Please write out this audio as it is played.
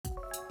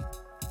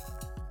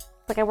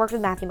Like I worked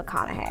with Matthew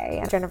McConaughey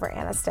and Jennifer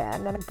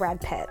Aniston and Brad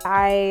Pitt.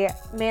 I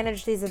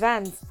managed these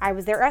events. I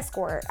was their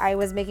escort. I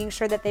was making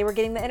sure that they were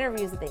getting the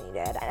interviews that they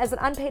needed. As an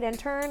unpaid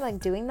intern,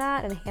 like doing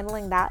that and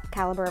handling that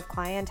caliber of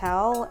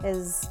clientele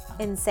is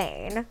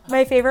insane.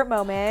 My favorite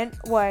moment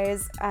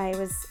was I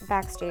was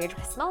backstage.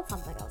 I smelled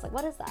something. I was like,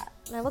 what is that?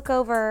 And I look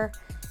over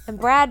and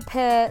Brad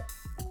Pitt,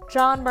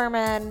 John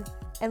Berman,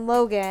 and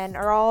Logan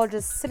are all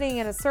just sitting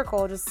in a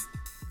circle, just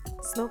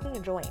smoking a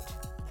joint.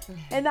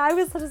 And I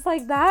was just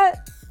like,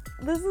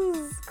 this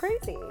is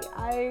crazy.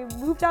 I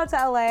moved out to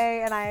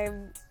LA and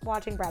I'm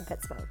watching Brad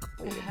Pitt smoke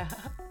weed.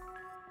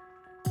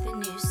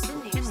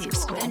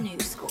 The New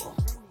School.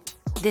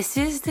 This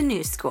is The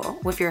New School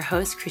with your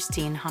host,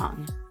 Christine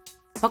Hong.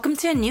 Welcome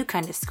to a new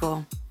kind of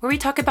school, where we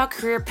talk about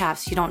career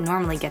paths you don't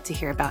normally get to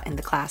hear about in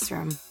the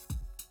classroom.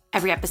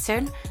 Every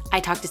episode, I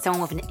talk to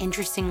someone with an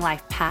interesting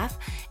life path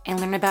and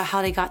learn about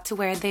how they got to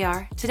where they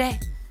are today.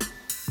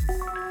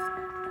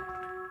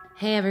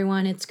 Hey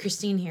everyone, it's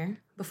Christine here.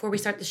 Before we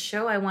start the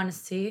show, I want to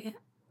see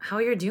how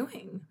you're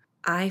doing.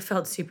 I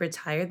felt super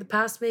tired the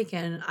past week,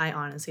 and I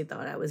honestly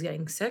thought I was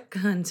getting sick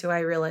until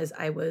I realized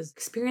I was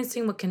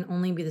experiencing what can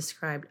only be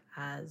described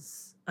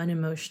as an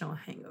emotional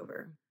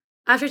hangover.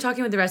 After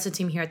talking with the rest of the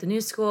team here at the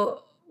New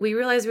School, we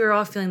realized we were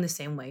all feeling the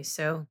same way.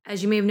 So,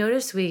 as you may have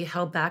noticed, we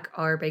held back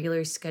our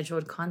regularly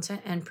scheduled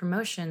content and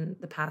promotion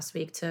the past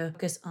week to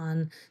focus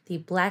on the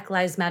Black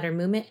Lives Matter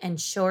movement and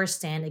show our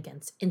stand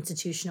against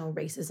institutional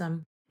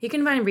racism. You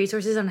can find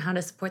resources on how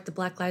to support the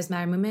Black Lives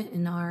Matter movement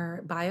in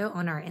our bio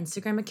on our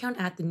Instagram account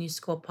at The New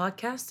School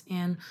Podcast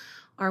and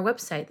our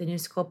website,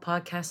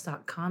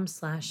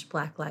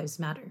 thenewschoolpodcast.com/Black Lives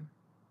Matter.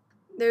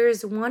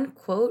 There's one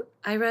quote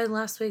I read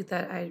last week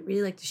that I'd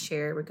really like to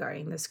share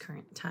regarding this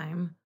current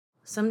time.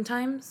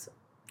 Sometimes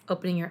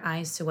opening your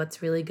eyes to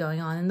what's really going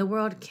on in the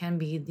world can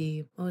be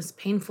the most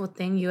painful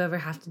thing you ever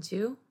have to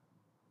do.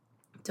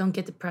 Don't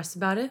get depressed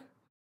about it.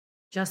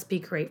 Just be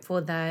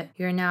grateful that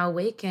you're now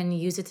awake and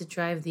use it to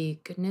drive the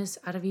goodness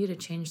out of you to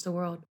change the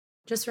world.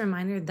 Just a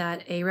reminder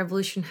that a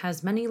revolution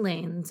has many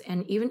lanes,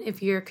 and even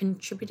if you're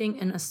contributing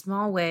in a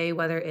small way,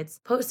 whether it's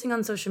posting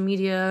on social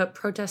media,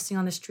 protesting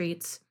on the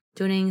streets,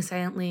 donating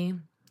silently,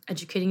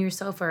 educating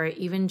yourself, or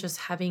even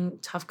just having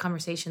tough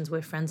conversations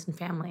with friends and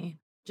family,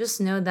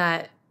 just know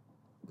that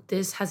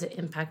this has an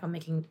impact on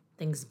making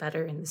things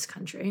better in this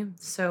country.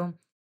 So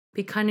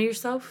be kind to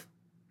yourself.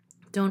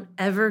 Don't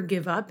ever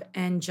give up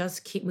and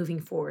just keep moving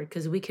forward,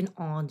 because we can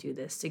all do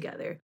this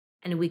together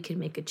and we can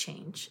make a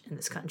change in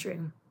this country.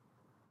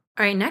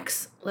 All right,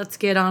 next, let's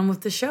get on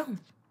with the show.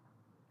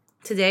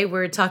 Today,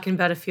 we're talking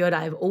about a field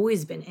I've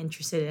always been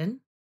interested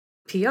in,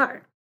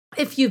 PR.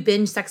 If you've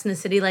binged Sex and the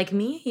City like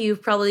me,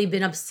 you've probably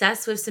been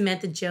obsessed with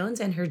Samantha Jones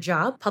and her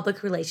job,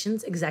 public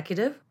relations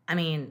executive. I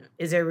mean,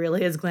 is it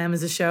really as glam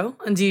as the show?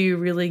 Do you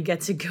really get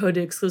to go to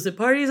exclusive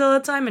parties all the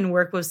time and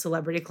work with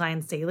celebrity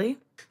clients daily?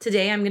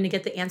 Today, I'm going to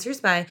get the answers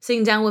by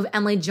sitting down with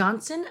Emily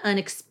Johnston, an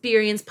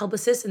experienced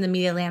publicist in the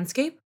media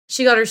landscape.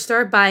 She got her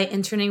start by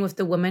interning with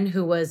the woman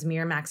who was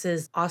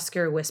Miramax's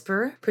Oscar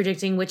whisperer,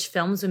 predicting which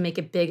films would make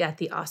it big at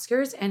the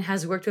Oscars, and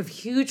has worked with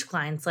huge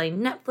clients like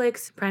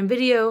Netflix, Prime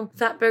Video,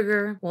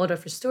 Fatburger,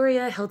 Waldorf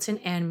Astoria, Hilton,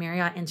 and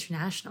Marriott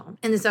International.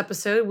 In this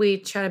episode, we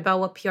chat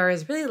about what PR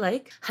is really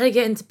like, how to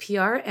get into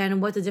PR,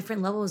 and what the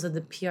different levels of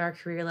the PR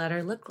career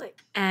ladder look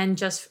like. And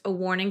just a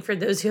warning for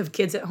those who have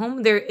kids at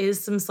home, there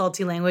is some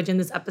salty language in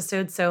this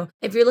episode, so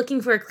if you're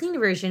looking for a clean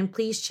version,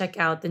 please check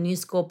out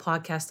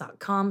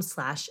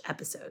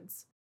thenewschoolpodcast.com/episodes.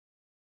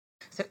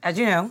 So, as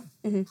you know,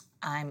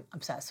 I'm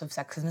obsessed with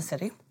Sex and the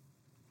City.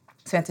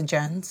 Samantha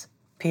Jones,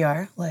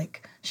 PR,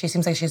 she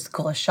seems like she's the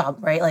coolest shop,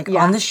 right?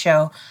 On the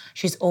show,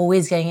 she's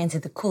always getting into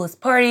the coolest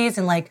parties,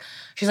 and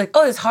she's like,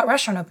 oh, this hot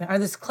restaurant open, or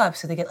this club,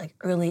 so they get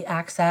early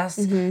access,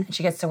 and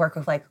she gets to work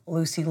with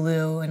Lucy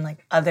Liu and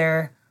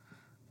other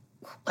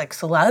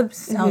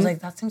celebs. And I was like,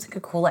 that seems like a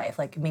cool life,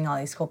 meeting all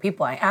these cool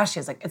people. I asked you,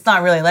 I was like, it's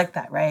not really like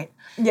that, right?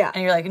 Yeah.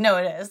 And you're like, no,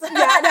 it is.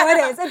 Yeah, no,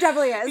 it is. It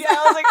definitely is. Yeah,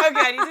 I was like, okay,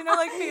 I need to know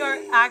PR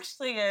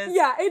actually is.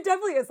 Yeah, it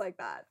definitely is like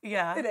that.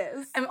 Yeah. It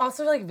is. I'm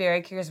also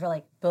very curious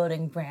about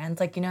building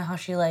brands. You know how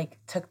she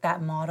took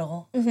that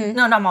model?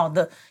 No, not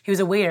model. He was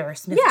a waiter,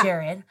 Smith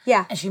Jared.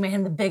 Yeah. And she made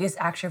him the biggest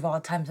actor of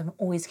all time. So I'm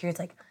always curious,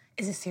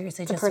 is it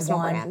seriously just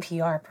one brand.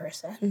 PR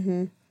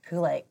person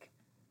who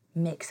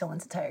make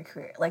someone's entire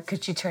career?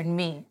 Could she turn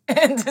me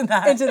into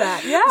that?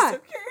 Yeah. I'm so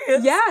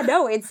curious. Yeah,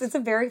 no, it's a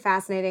very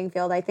fascinating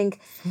field. I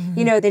think,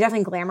 they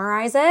definitely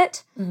glamorize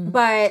it,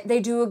 but they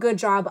do a good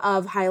job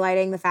of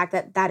highlighting the fact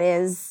that that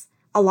is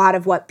a lot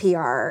of what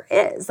PR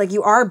is.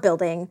 You are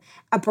building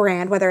a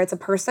brand, whether it's a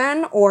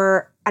person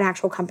or an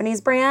actual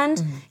company's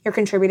brand. You're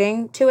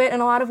contributing to it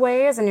in a lot of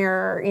ways, and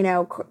you're,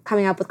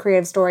 coming up with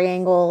creative story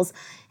angles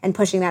and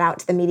pushing that out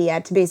to the media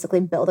to basically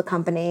build a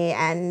company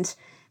and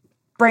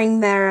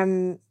bring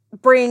their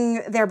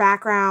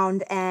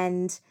background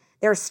and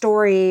their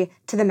story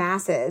to the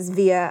masses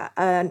via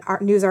a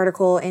news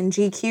article in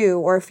GQ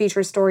or a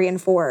feature story in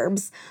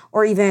Forbes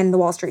or even the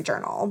Wall Street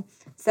Journal.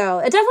 So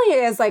it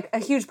definitely is like a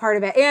huge part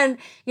of it. And,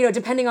 you know,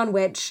 depending on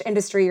which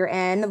industry you're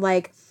in,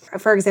 like,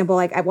 for example,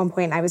 like at one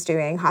point I was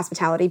doing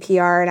hospitality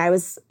PR and I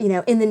was, you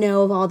know, in the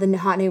know of all the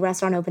hot new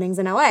restaurant openings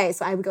in LA.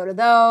 So I would go to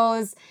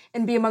those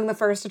and be among the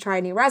first to try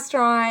a new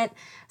restaurant.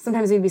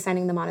 Sometimes we'd be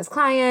signing them on as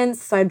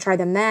clients. So I'd try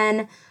them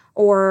then.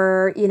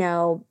 Or, you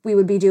know, we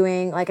would be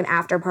doing like an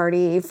after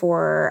party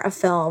for a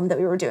film that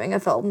we were doing a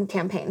film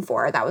campaign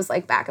for. That was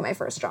like back in my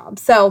first job.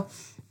 So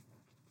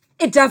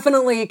it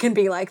definitely can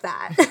be like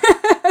that.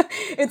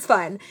 It's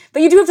fun.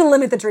 But you do have to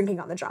limit the drinking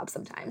on the job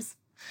sometimes.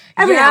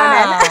 Every now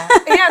and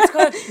then. Yeah, it's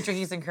good.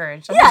 Drinking's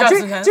encouraged.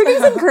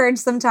 Drinking's encouraged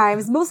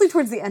sometimes, mostly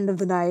towards the end of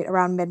the night,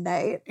 around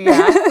midnight.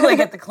 Yeah, like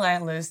get the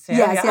client loose too.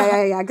 Yes,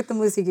 yeah. Get them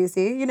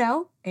loosey-goosey, you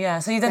know? Yeah,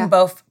 so you've done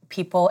both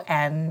people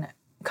and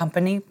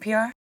company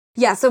PR?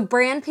 Yeah, so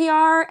brand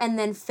PR and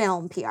then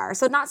film PR.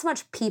 So not so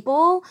much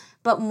people,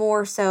 but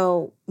more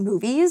so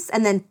movies.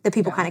 And then the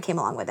people kind of came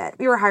along with it.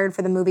 We were hired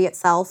for the movie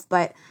itself,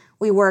 but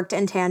we worked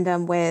in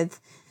tandem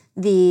with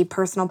the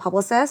personal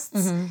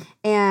publicists.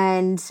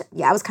 And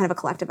yeah, it was kind of a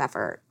collective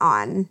effort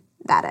on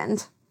that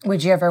end.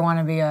 Would you ever want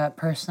to be a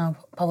personal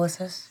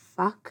publicist?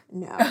 Fuck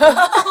no.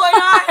 Why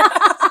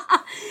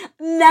not?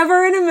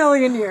 Never in a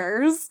million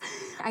years.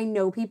 I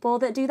know people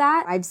that do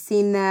that. I've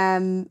seen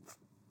them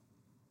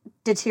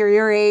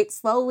deteriorate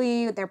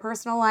slowly with their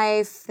personal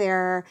life.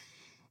 They're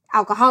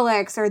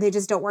alcoholics or they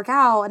just don't work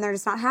out and they're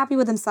just not happy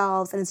with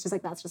themselves. And it's just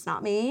like, that's just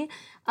not me.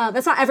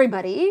 That's not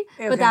everybody,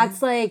 but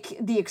that's like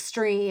the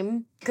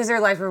extreme. Because their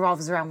life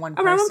revolves around one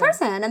person. Around one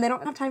person, and they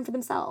don't have time for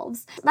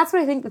themselves. That's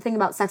what I think the thing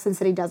about Sex and the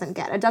City doesn't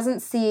get. It doesn't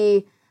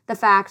see the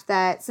fact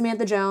that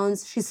Samantha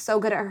Jones, she's so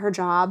good at her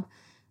job,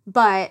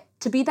 but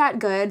to be that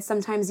good,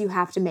 sometimes you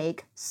have to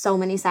make so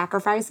many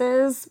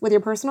sacrifices with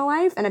your personal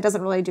life, and it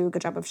doesn't really do a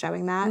good job of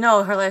showing that.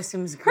 No, her life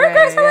seems great.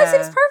 Her life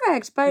seems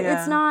perfect, but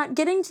it's not,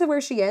 getting to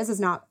where she is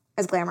not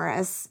as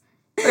glamorous.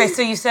 Okay,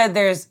 so you said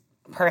there's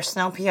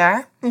personal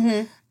PR,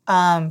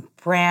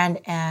 brand,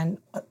 and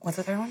what's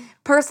the third one?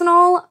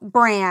 Personal,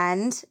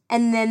 brand,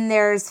 and then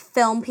there's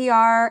film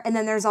PR, and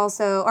then there's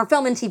also, or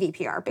film and TV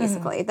PR,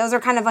 basically. Those are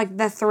kind of like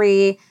the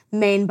three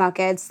main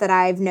buckets that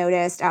I've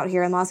noticed out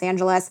here in Los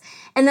Angeles.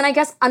 And then I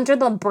guess under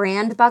the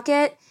brand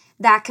bucket,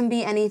 that can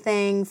be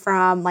anything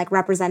from like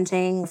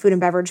representing food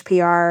and beverage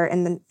PR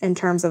in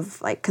terms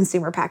of like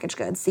consumer packaged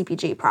goods,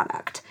 CPG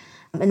product.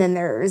 And then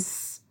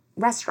there's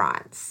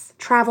restaurants,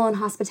 travel and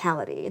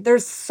hospitality.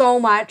 There's so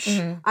much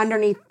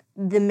underneath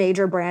the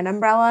major brand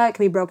umbrella. It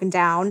can be broken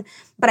down.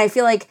 But I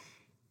feel like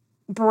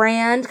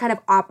brand kind of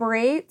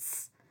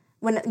operates,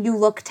 when you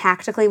look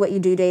tactically what you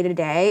do day to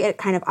day, it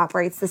kind of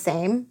operates the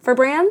same for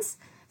brands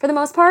for the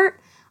most part.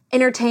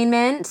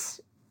 Entertainment,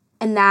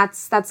 and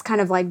that's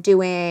kind of like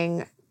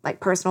doing like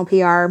personal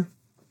PR.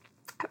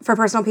 For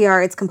personal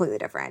PR, it's completely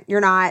different.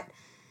 You're not,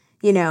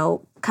 you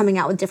know, coming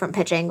out with different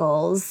pitch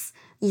angles.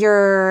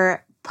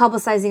 You're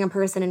publicizing a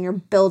person and you're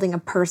building a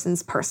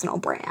person's personal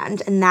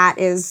brand. And that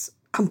is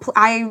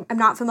I am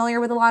not familiar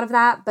with a lot of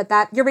that, but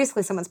that you're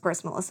basically someone's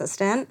personal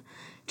assistant,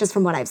 just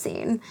from what I've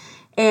seen.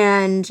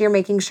 And you're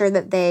making sure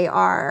that they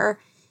are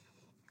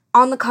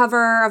on the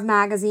cover of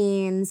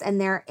magazines and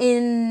they're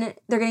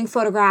getting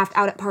photographed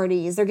out at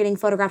parties, they're getting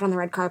photographed on the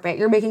red carpet.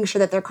 You're making sure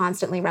that they're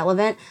constantly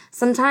relevant.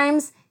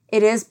 Sometimes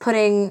it is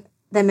putting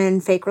them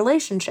in fake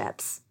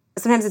relationships.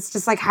 Sometimes it's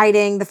just like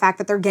hiding the fact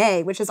that they're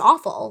gay, which is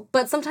awful.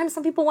 But sometimes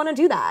some people want to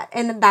do that,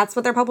 and that's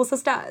what their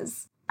publicist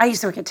does. I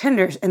used to work at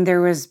Tinder, and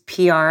there was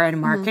PR and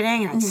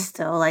marketing, and I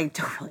still like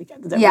don't really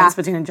get the difference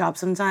between a job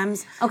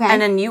sometimes. Okay. And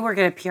then you work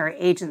at a PR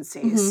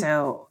agency,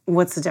 so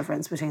what's the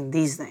difference between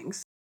these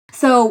things?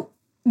 So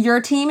your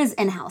team is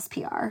in-house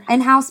PR.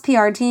 In-house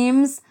PR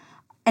teams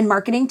and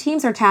marketing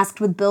teams are tasked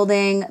with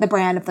building the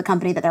brand of the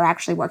company that they're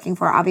actually working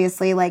for,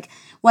 obviously, like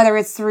whether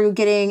it's through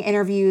getting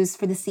interviews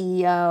for the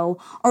CEO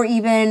or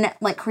even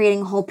like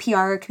creating a whole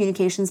PR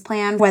communications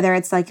plan, whether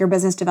it's like your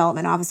business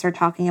development officer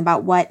talking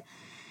about what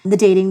the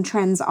dating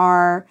trends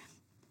are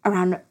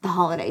around the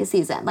holiday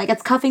season. Like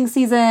it's cuffing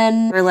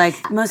season. Or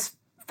like most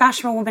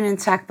fashionable women in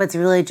tech, but it's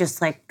really just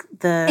like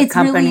the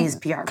company's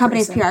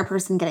PR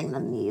person getting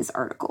them these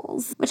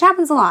articles, which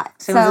happens a lot.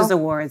 Same with those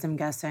awards, I'm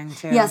guessing,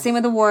 too. Yeah, same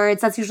with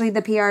awards. That's usually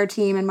the PR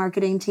team and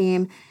marketing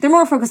team. They're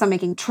more focused on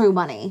making true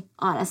money,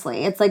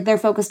 honestly. It's like they're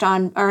focused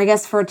on, or I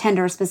guess for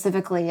Tinder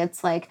specifically,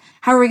 it's like,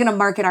 how are we going to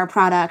market our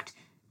product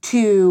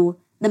to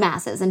the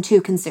masses and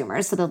to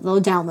consumers so that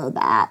they'll download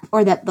the app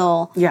or that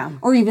they'll,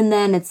 or even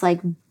then it's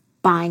like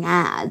buying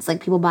ads,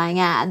 like people buying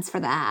ads for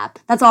the app.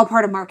 That's all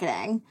part of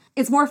marketing.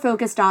 It's more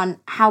focused on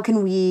how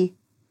can we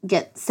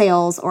get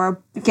sales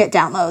or get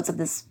downloads of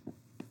this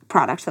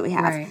product that we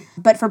have. Right.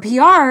 But for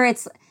PR,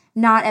 it's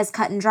not as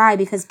cut and dry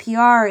because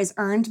PR is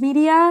earned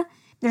media.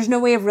 There's no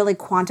way of really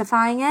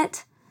quantifying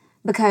it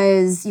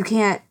because you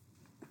can't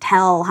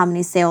tell how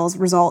many sales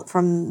result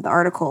from the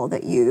article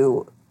that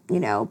you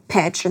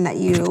pitch and that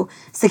you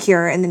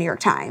secure in the New York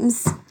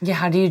Times. Yeah,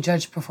 how do you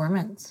judge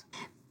performance?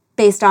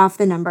 Based off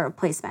the number of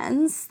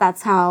placements.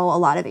 That's how a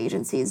lot of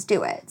agencies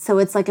do it. So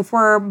it's like if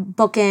we're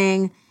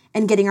booking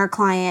and getting our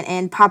client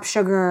in Pop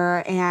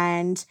Sugar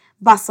and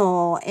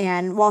Bustle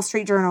and Wall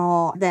Street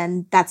Journal,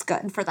 then that's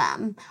good for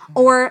them.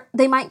 Or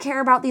they might care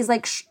about these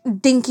like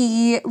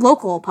dinky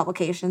local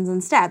publications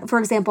instead. For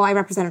example, I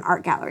represent an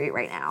art gallery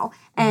right now,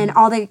 and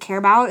all they care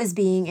about is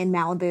being in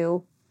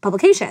Malibu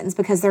publications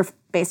because they're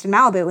based in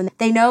Malibu, and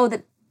they know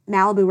that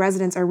Malibu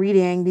residents are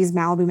reading these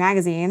Malibu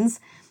magazines,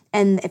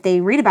 and if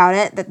they read about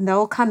it, then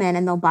they'll come in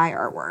and they'll buy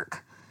our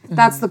work.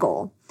 That's the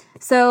goal.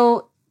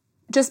 So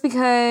just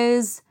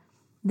because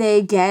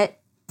they get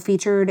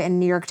featured in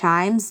New York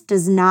Times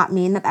does not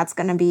mean that that's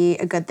going to be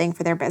a good thing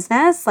for their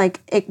business.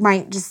 Like, it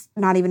might just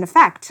not even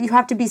affect. You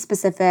have to be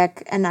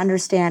specific and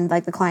understand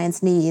like the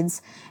client's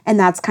needs, and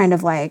that's kind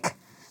of like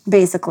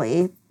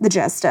basically the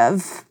gist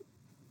of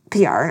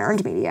PR and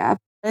earned media.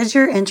 How did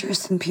your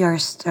interest in PR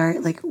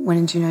start? Like,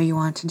 when did you know you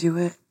wanted to do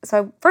it?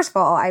 So first of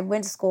all, I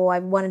went to school. I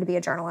wanted to be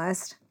a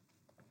journalist,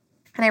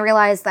 and I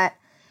realized that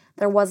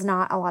there was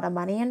not a lot of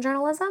money in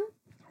journalism.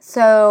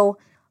 So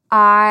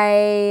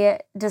I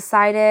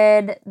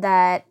decided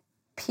that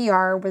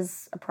PR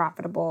was a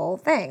profitable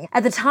thing.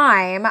 At the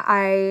time,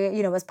 I,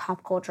 was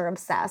pop culture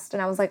obsessed,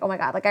 and I was like, oh my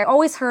God, like I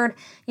always heard,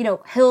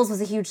 Hills was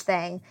a huge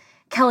thing.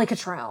 Kelly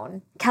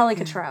Catrone,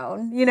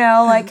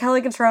 like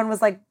Kelly Catrone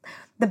was like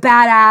the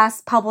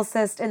badass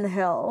publicist in the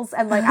Hills,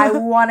 and like I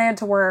wanted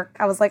to work.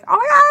 I was like, oh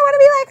my God, I want to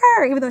be like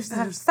her, even though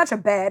she's such a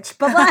bitch,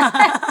 but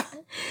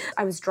like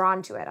I was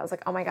drawn to it. I was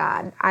like, oh my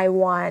God, I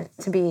want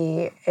to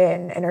be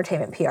in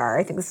entertainment PR.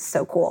 I think this is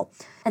so cool.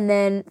 And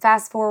then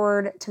fast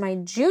forward to my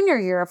junior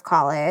year of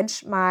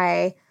college,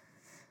 my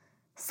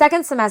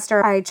second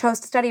semester, I chose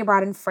to study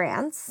abroad in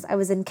France. I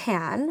was in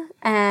Cannes,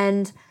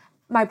 and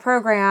my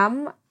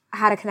program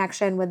had a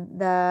connection with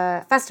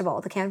the festival,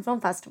 the Cannes Film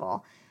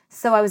Festival.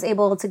 So I was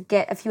able to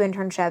get a few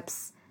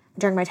internships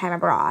during my time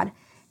abroad.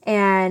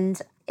 And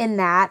in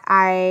that,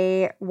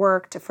 I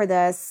worked for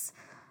this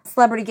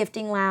celebrity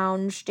gifting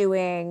lounge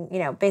doing,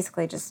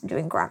 basically just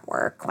doing grunt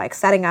work, like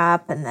setting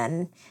up and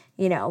then,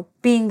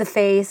 being the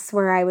face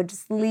where I would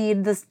just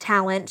lead this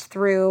talent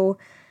through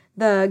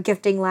the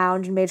gifting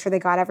lounge and made sure they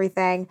got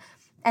everything.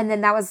 And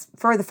then that was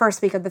for the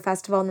first week of the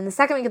festival. And then the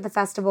second week of the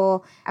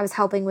festival, I was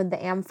helping with the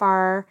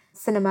AMFAR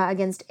Cinema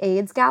Against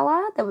AIDS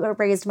Gala that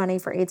raised money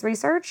for AIDS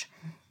research.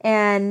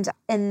 And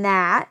in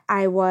that,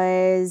 I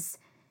was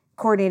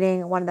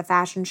coordinating one of the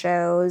fashion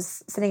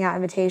shows, sending out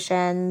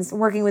invitations,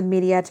 working with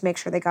media to make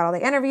sure they got all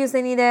the interviews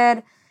they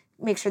needed,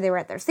 make sure they were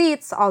at their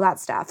seats, all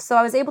that stuff. So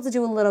I was able to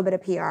do a little bit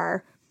of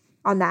PR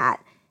on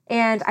that.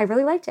 And I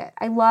really liked it.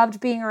 I loved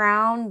being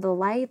around the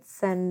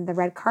lights and the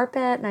red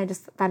carpet, and I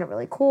just found it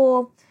really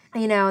cool.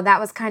 That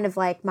was kind of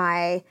like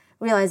my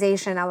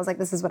realization. I was like,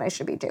 this is what I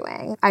should be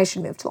doing. I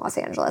should move to Los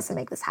Angeles and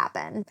make this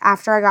happen.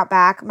 After I got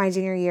back my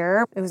junior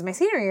year, it was my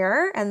senior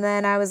year, and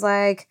then I was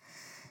like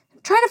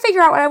trying to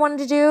figure out what I wanted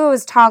to do. I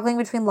was toggling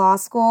between law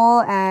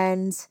school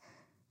and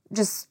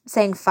just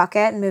saying fuck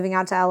it and moving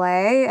out to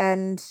LA.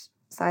 And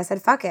so I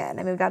said fuck it, and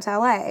I moved out to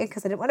LA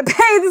because I didn't want to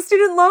pay the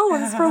student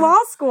loans for law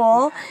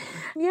school.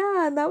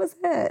 Yeah, and that was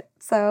it.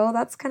 So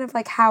that's kind of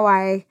like how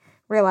I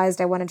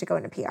realized I wanted to go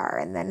into PR.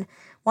 And then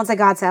once I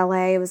got to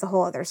LA, it was a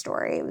whole other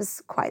story. It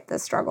was quite the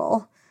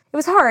struggle. It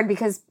was hard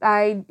because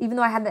even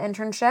though I had the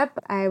internship,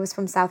 I was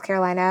from South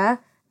Carolina.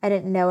 I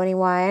didn't know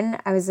anyone.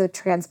 I was a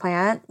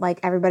transplant like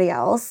everybody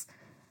else.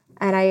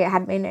 And I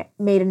had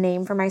made a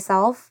name for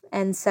myself.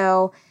 And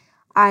so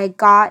I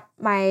got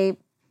my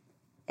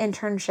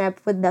internship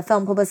with the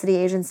film publicity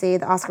agency,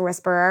 the Oscar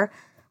Whisperer.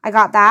 I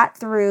got that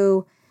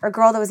through a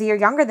girl that was a year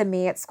younger than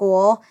me at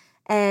school.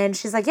 And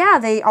she's like, yeah,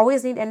 they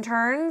always need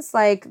interns.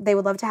 Like, they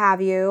would love to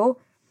have you.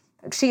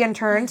 She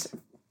interned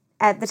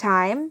at the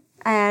time,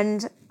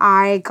 and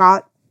I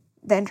got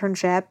the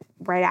internship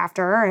right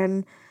after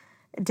and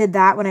did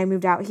that when I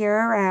moved out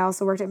here. And I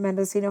also worked at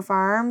Mendocino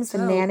Farms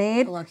and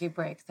nannied. A lucky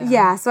break, though.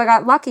 Yeah, so I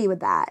got lucky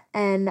with that,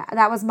 and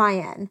that was my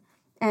end.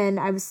 And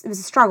it was a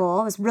struggle.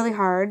 It was really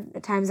hard.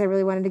 At times I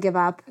really wanted to give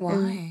up. Why?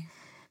 And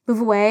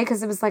move away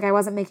because it was like I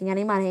wasn't making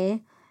any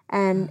money.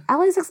 And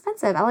LA's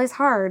expensive. LA's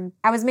hard.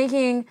 I was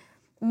making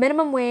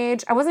minimum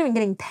wage. I wasn't even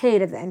getting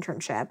paid at the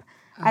internship.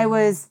 I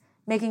was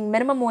making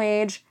minimum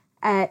wage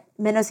at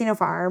Mendocino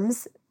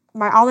Farms.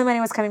 All my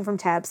money was coming from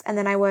tips. And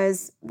then I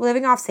was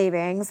living off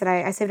savings that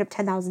I saved up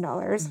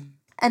 $10,000.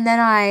 And then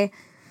I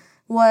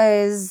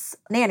was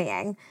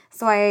nannying.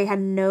 So I had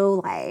no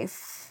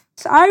life.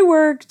 So I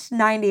worked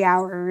 90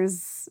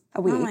 hours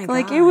a week. Oh my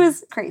like, God. it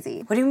was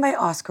crazy. What do you mean by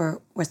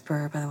Oscar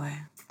Whisperer, by the way?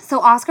 So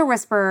Oscar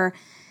Whisperer,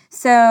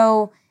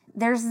 so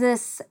there's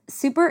this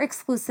super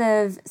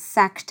exclusive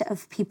sect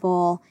of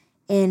people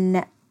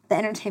in the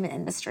entertainment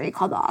industry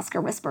called the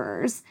Oscar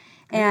Whisperers.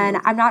 And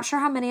I'm not sure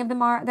how many of them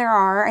there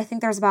are. I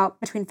think there's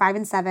about between 5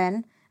 and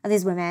 7 of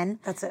these women.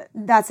 That's it.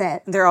 That's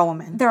it. They're all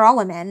women. They're all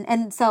women.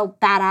 And so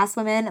badass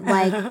women.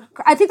 Like,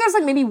 I think there's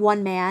like maybe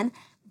one man,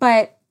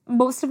 but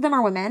most of them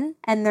are women.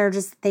 And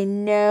they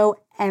know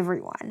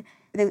everyone.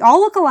 They all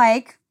look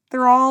alike.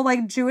 They're all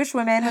like Jewish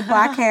women with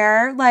black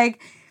hair.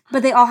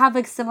 But they all have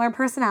like similar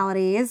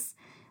personalities.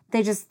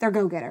 They're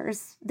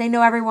go-getters. They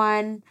know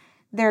everyone.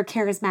 They're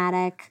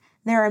charismatic.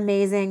 They're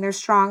amazing. They're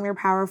strong. They're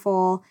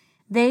powerful.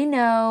 They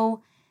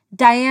know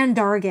Diane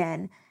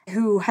Dargan,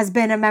 who has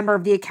been a member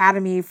of the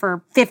Academy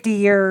for 50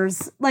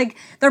 years. Like,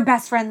 they're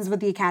best friends with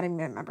the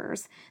Academy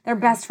members. They're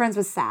best friends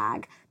with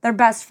SAG. They're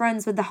best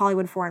friends with the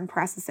Hollywood Foreign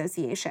Press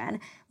Association.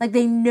 Like,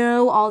 they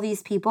know all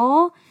these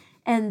people,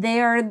 and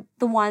they are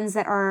the ones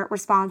that are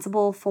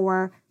responsible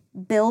for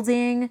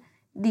building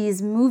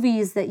these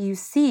movies that you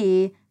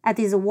see at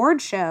these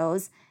award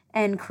shows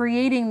and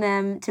creating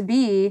them to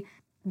be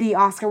the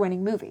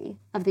Oscar-winning movie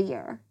of the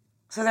year.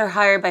 So they're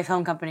hired by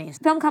film companies.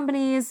 Film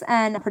companies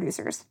and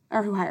producers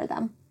are who hire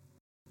them.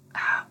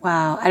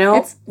 Wow. I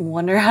don't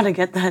wonder how to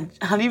get that.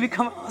 How do you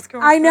become an Oscar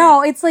winner? I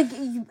know. It's like,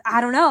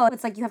 I don't know.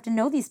 It's like you have to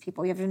know these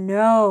people. You have to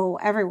know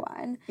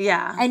everyone.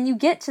 Yeah. And you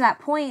get to that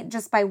point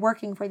just by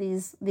working for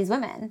these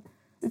women.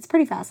 It's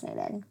pretty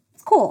fascinating.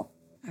 It's cool.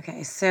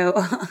 Okay, so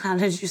how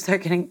did you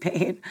start getting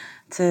paid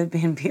to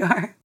be in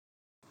PR?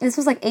 This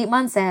was like 8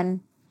 months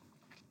in.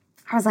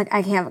 I was like,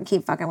 I can't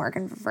keep fucking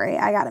working for free.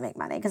 I got to make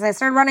money because I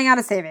started running out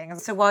of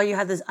savings. So while you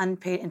had this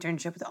unpaid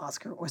internship with the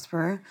Oscar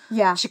Whisperer,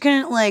 Yeah. she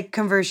couldn't like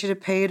convert you to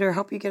paid or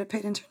help you get a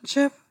paid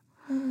internship?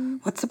 Mm-hmm.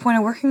 What's the point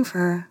of working for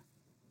her?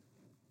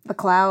 The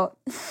clout.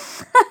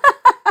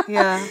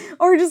 Yeah.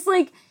 Or just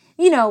like,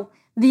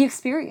 the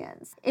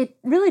experience. It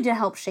really did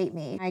help shape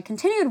me. I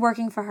continued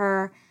working for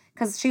her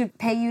because she would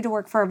pay you to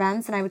work for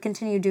events, and I would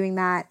continue doing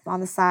that on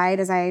the side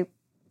as I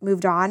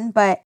moved on.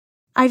 But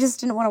I just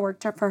didn't want to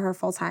work for her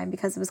full time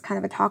because it was kind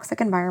of a toxic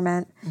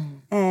environment.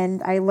 Mm.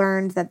 And I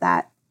learned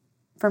that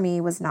for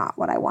me was not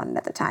what I wanted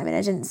at the time, and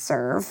it didn't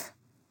serve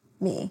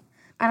me.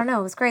 I don't know.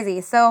 It was crazy.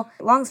 So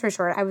long story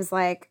short, I was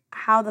like,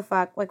 how the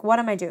fuck? Like, what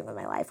am I doing with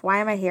my life? Why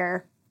am I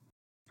here?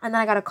 And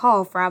then I got a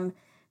call from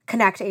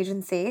Connect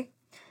Agency,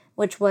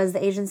 which was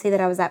the agency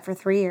that I was at for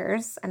 3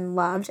 years and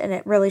loved, and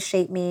it really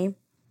shaped me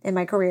in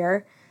my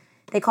career.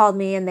 They called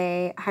me and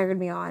they hired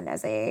me on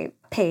as a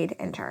paid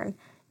intern.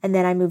 And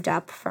then I moved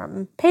up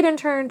from paid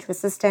intern to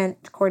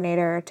assistant, to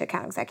coordinator, to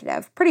account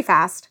executive pretty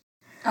fast.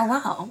 Oh,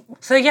 wow.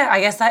 So, yeah, I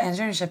guess that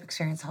internship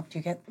experience helped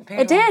you get the paid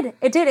one.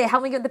 It did. It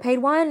helped me get the paid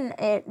one.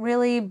 It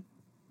really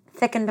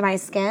thickened my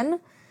skin.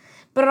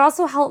 But it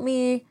also helped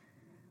me,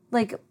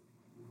 like,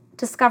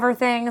 discover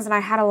things, and I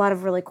had a lot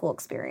of really cool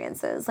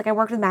experiences. Like, I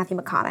worked with Matthew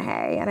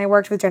McConaughey, and I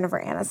worked with Jennifer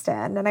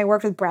Aniston, and I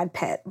worked with Brad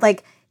Pitt.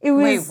 Like, it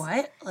was...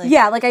 Wait, what?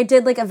 Yeah, like, I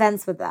did, like,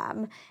 events with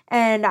them,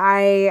 and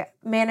I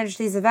managed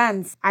these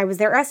events. I was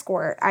their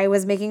escort. I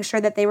was making sure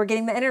that they were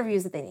getting the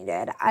interviews that they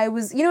needed. I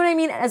was, you know what I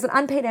mean? As an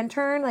unpaid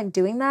intern, like,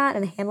 doing that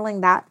and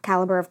handling that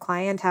caliber of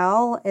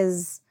clientele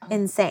is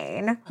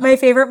insane. My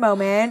favorite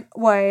moment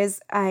was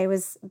I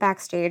was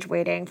backstage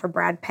waiting for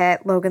Brad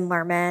Pitt, Logan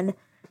Lerman,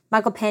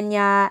 Michael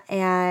Pena,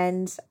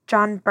 and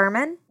John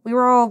Berman. We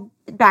were all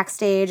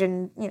backstage,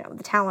 and,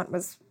 the talent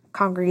was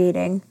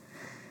congregating.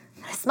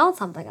 I smelled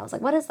something. I was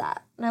like, what is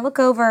that? And I look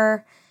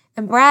over,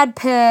 and Brad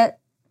Pitt,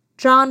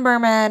 John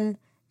Berman,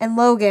 and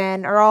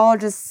Logan are all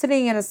just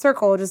sitting in a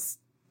circle, just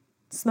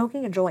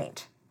smoking a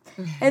joint.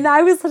 And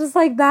I was just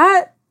like,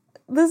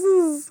 this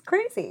is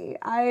crazy.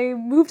 I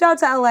moved out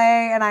to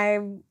LA, and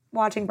I'm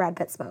watching Brad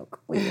Pitt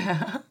smoke weed.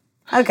 Yeah.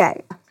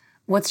 Okay.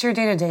 What's your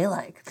day-to-day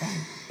like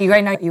then?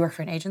 Right now, you work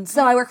for an agency?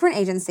 So I work for an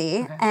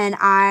agency, and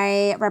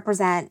I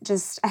represent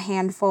just a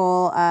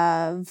handful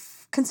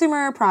of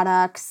consumer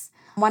products.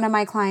 One of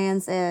my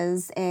clients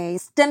is a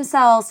stem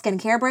cell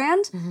skincare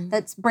brand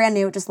that's brand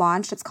new. It just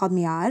launched. It's called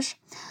Miage.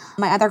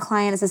 My other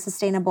client is a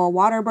sustainable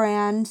water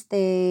brand.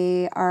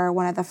 They are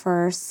one of the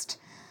first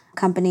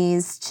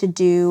companies to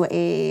do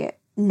a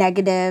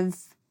negative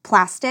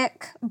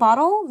plastic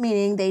bottle,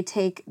 meaning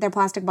their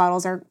plastic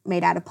bottles are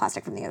made out of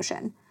plastic from the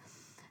ocean.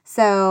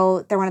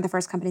 So they're one of the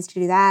first companies to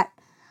do that.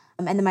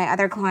 And then my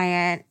other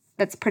client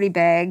that's pretty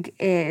big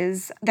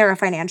they're a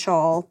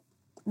financial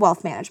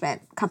wealth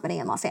management company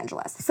in Los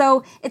Angeles.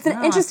 So it's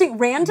an interesting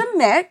random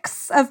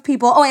mix of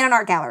people. Oh, and an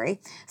art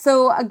gallery.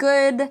 So a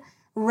good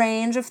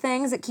range of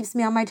things. It keeps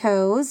me on my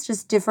toes,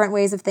 just different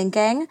ways of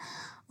thinking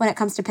when it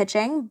comes to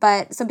pitching.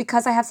 But so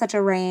because I have such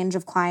a range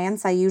of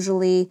clients, I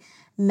usually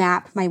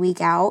map my week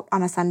out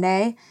on a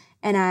Sunday,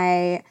 and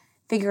I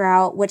figure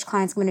out which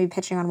clients I'm going to be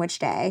pitching on which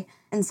day.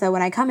 And so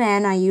when I come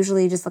in, I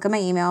usually just look at my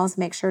emails,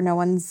 make sure no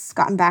one's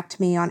gotten back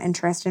to me on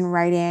interest in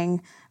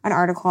writing an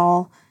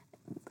article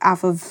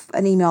off of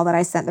an email that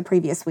I sent the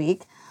previous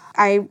week.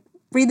 I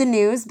read the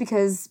news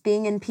because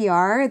being in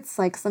PR, it's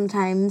like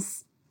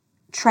sometimes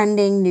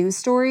trending news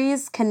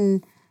stories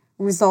can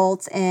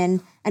result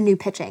in a new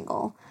pitch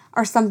angle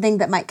or something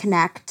that might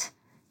connect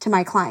to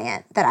my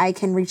client that I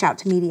can reach out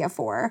to media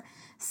for.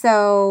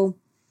 So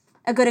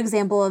a good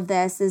example of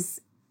this is,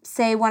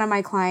 say one of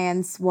my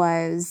clients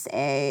was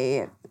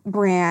a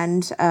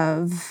brand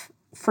of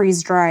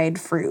freeze-dried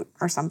fruit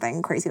or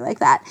something crazy like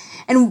that.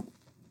 And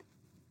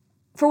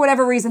for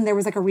whatever reason, there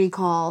was like a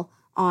recall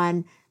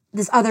on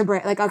this other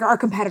brand, like our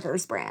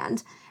competitor's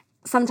brand.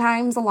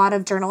 Sometimes a lot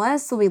of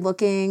journalists will be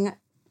looking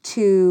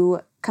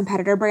to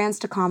competitor brands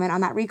to comment on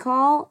that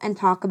recall and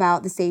talk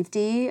about the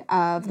safety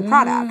of the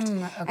product.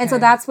 And so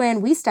that's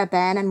when we step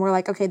in and we're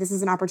like, okay, this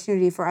is an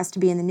opportunity for us to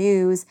be in the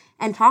news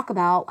and talk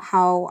about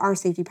how our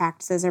safety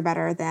practices are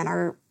better than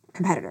our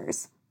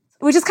competitors.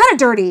 Which is kind of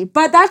dirty,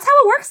 but that's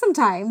how it works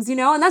sometimes, you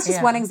know? And that's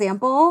just one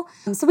example.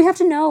 So we have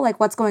to know like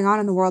what's going on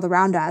in the world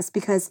around us,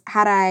 because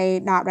had I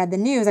not read the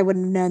news, I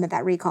wouldn't have known that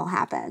that recall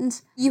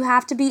happened. You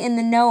have to be in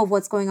the know of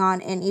what's going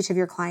on in each of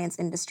your clients'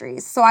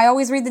 industries. So I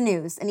always read the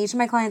news in each of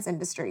my clients'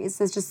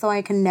 industries. It's just so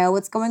I can know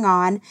what's going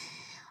on.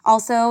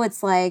 Also,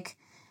 it's like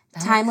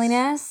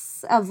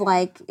timeliness of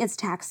like it's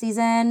tax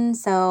season.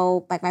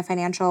 So like my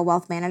financial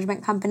wealth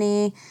management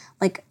company,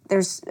 like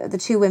there's the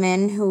two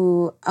women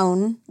who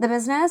own the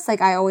business.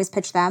 Like I always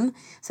pitch them.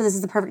 So this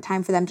is the perfect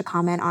time for them to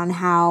comment on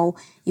how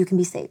you can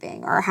be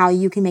saving or how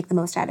you can make the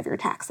most out of your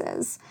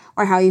taxes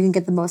or how you can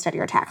get the most out of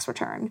your tax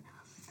return.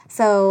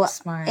 So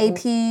Smart.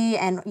 AP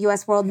and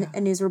US World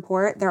News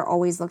Report, they're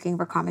always looking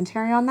for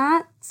commentary on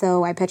that.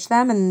 So I pitch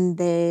them and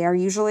they are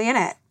usually in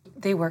it.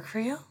 They work for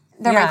you?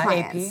 They're my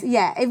clients. AP.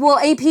 Yeah.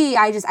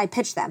 AP, I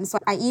pitch them. So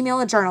I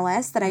email a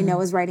journalist that I know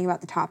is writing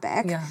about the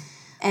topic. Yeah.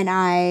 And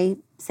I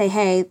say,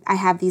 hey, I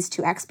have these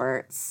two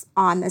experts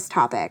on this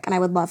topic and I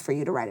would love for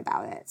you to write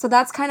about it. So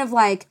that's kind of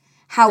like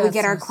how we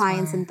get our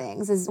clients and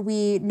things is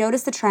we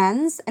notice the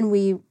trends and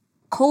we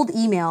cold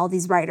email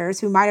these writers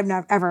who might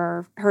have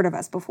ever heard of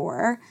us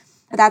before.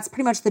 But that's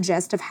pretty much the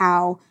gist of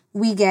how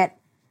we get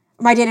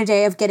my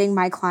day-to-day of getting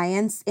my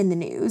clients in the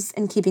news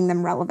and keeping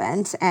them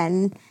relevant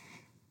and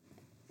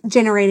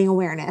generating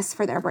awareness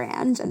for their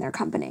brand and their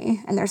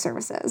company and their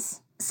services.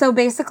 So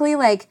basically,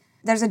 like,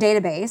 there's a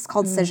database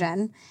called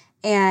Cision,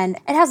 and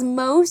it has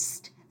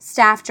most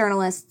staff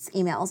journalists'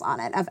 emails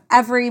on it of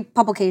every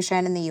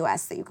publication in the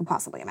US that you could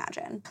possibly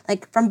imagine.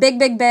 Like, from big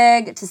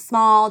to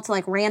small to,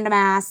 like, random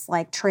ass,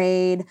 like,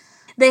 trade.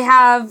 They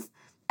have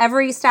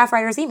every staff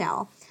writer's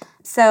email.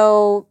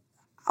 So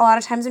a lot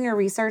of times when you're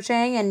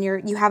researching and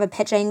you have a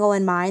pitch angle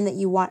in mind that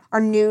you want, or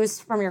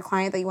news from your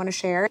client that you want to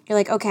share, you're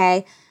like,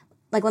 okay,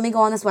 like, let me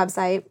go on this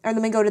website or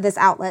let me go to this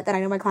outlet that I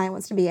know my client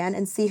wants to be in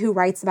and see who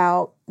writes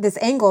about this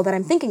angle that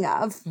I'm thinking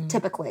of,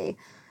 typically.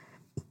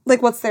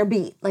 Like, what's their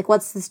beat? Like,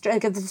 what's this?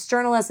 Like, if this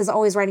journalist is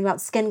always writing about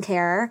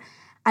skincare,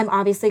 I'm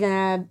obviously going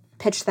to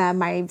pitch them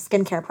my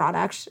skincare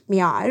product,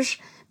 Miage,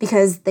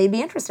 because they'd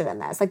be interested in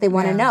this. Like, they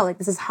want to know, like,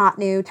 this is hot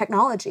new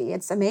technology.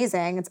 It's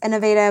amazing. It's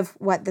innovative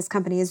what this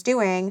company is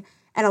doing.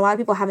 And a lot of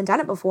people haven't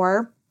done it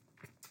before.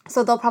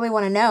 So they'll probably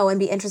want to know and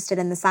be interested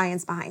in the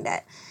science behind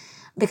it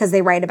because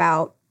they write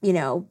about, you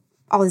know,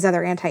 all these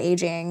other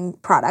anti-aging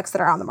products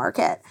that are on the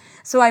market.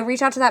 So I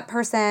reach out to that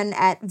person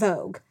at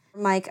Vogue.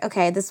 I'm like,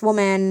 okay, this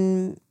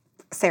woman,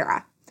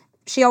 Sarah,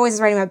 she always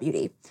is writing about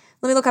beauty.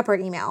 Let me look up her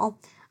email.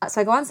 So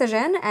I go on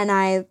Cision and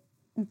I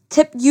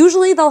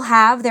usually they'll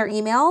have their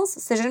emails,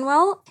 Cision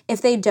will.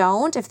 If they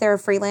don't, if they're a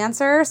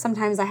freelancer,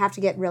 sometimes I have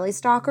to get really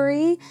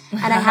stalkery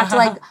and I have to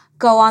like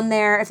go on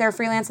there. If they're a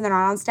freelancer and they're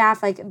not on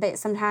staff, like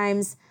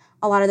sometimes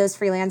a lot of those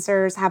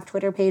freelancers have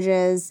Twitter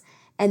pages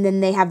and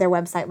then they have their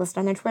website listed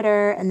on their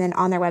Twitter, and then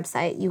on their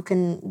website,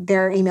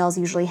 their email is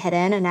usually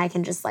hidden, and I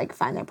can just like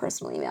find their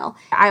personal email.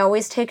 I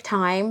always take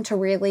time to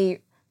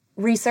really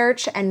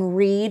research and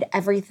read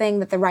everything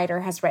that the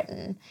writer has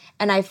written.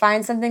 And I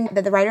find something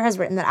that the writer has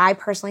written that I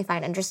personally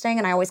find interesting,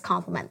 and I always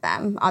compliment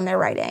them on their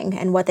writing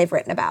and what they've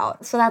written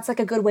about. So that's like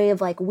a good way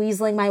of like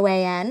weaseling my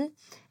way in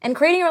and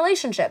creating a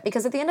relationship,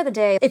 because at the end of the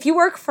day, if you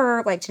work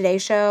for like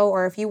Today's Show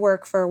or if you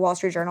work for Wall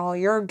Street Journal,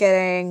 you're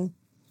getting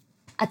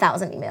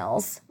 1,000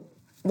 emails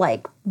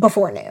like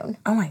before noon.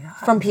 Oh my God.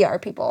 From PR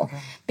people. Okay.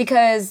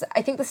 Because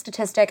I think the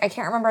statistic, I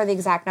can't remember the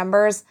exact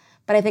numbers,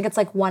 but I think it's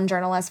like one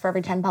journalist for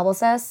every 10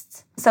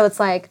 publicists. So it's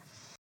like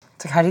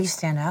how do you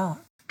stand out?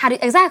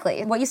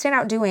 Exactly. What you stand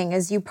out doing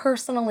is you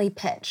personally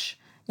pitch.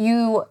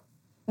 You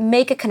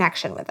make a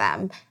connection with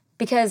them.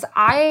 Because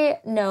I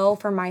know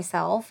for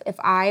myself, if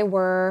I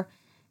were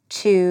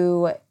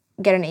to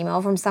get an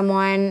email from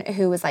someone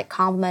who was like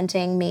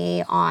complimenting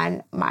me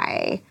on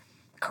my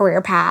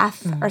career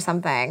path or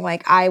something,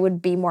 like I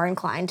would be more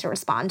inclined to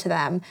respond to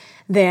them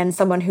than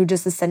someone who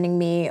just is sending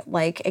me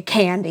like a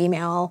canned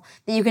email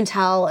that you can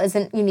tell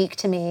isn't unique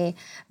to me,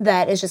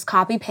 that is just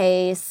copy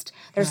paste,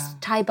 there's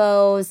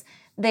typos,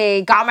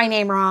 they got my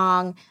name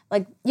wrong.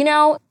 Like, you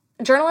know,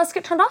 journalists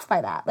get turned off by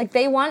that. Like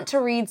they want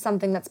to read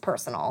something that's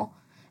personal.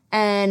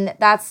 And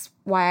that's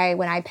why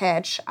when I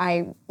pitch,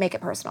 I make it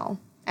personal.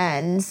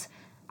 And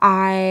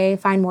I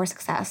find more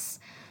success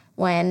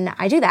when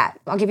I do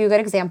that. I'll give you a good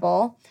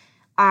example.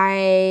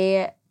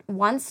 I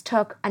once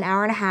took an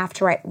hour and a half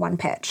to write one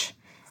pitch.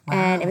 Wow.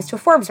 And it was to a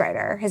Forbes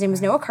writer. His name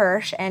was Noah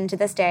Kirsch. And to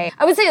this day,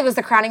 I would say it was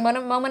the crowning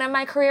moment of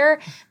my career,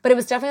 but it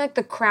was definitely like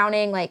the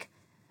crowning, like,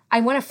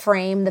 I want to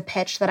frame the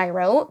pitch that I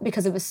wrote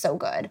because it was so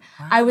good.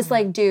 Wow. I was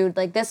like, dude,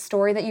 like this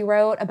story that you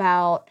wrote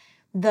about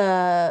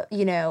The,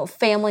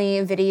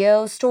 family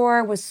video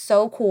store was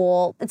so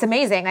cool. It's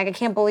amazing. Like, I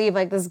can't believe,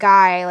 like, this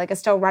guy, like, is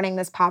still running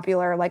this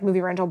popular, like,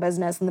 movie rental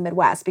business in the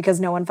Midwest because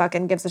no one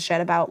fucking gives a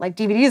shit about, like,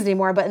 DVDs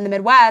anymore. But in the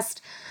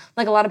Midwest,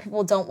 like, a lot of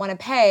people don't want to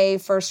pay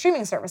for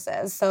streaming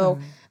services. So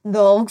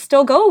they'll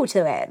still go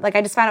to it. Like,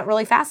 I just found it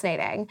really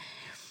fascinating.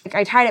 Like,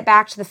 I tied it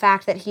back to the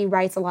fact that he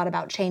writes a lot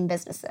about chain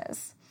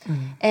businesses.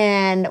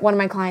 And one of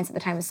my clients at the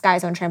time was Sky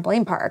Zone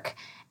Trampoline Park.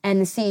 And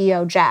the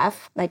CEO,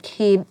 Jeff, like,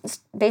 he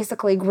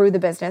basically grew the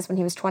business when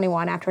he was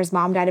 21 after his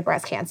mom died of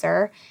breast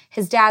cancer.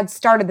 His dad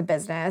started the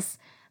business,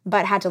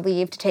 but had to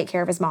leave to take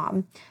care of his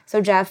mom. So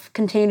Jeff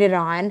continued it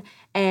on,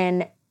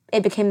 and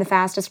it became the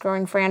fastest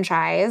growing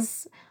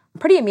franchise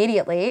pretty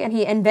immediately. And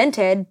he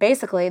invented,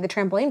 basically, the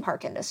trampoline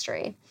park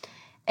industry.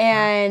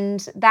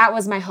 And that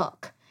was my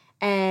hook.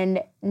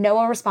 And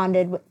Noah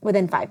responded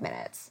within 5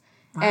 minutes.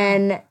 Wow.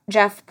 And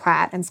Jeff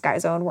Platt and Sky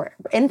Zone were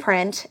in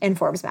print in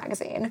Forbes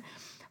magazine.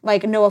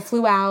 Like, Noah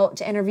flew out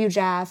to interview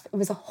Jeff. It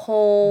was a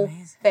whole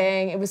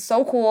thing. It was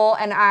so cool.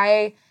 And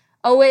I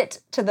owe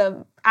it to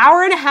the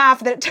hour and a half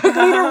that it took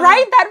me to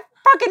write that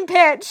fucking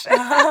pitch.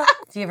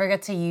 Do you ever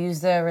get to use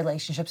the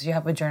relationships you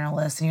have with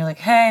journalists and you're like,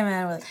 hey,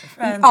 man, we're like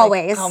friends?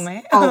 Always. Like, call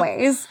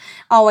me.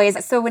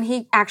 Always. So when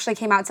he actually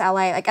came out to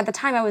LA, like, at the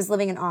time I was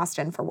living in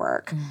Austin for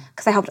work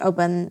because I helped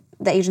open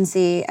the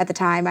agency at the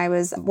time. I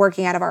was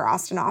working out of our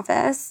Austin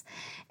office.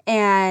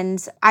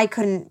 And I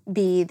couldn't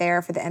be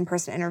there for the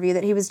in-person interview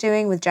that he was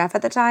doing with Jeff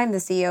at the time, the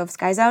CEO of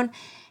Sky Zone.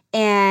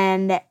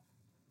 And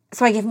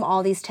so I gave him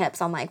all these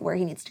tips on, like, where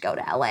he needs to go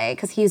to LA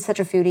because he's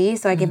such a foodie.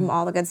 So I gave him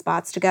all the good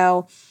spots to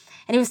go.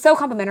 And he was so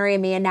complimentary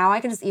of me. And now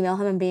I can just email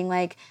him and be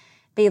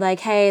like,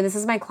 hey, this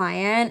is my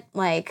client.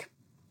 Like,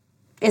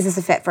 is this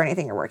a fit for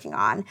anything you're working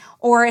on?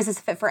 Or is this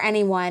a fit for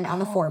anyone on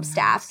the Forbes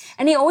staff?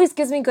 And he always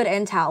gives me good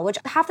intel, which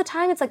half the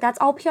time it's like that's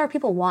all PR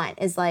people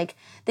want is, like,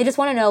 they just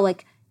want to know,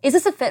 like, is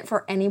this a fit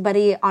for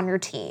anybody on your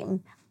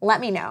team?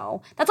 Let me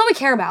know. That's all we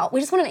care about. We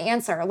just want an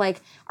answer.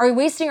 Like, are we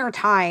wasting our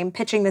time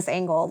pitching this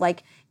angle?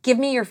 Like, give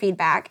me your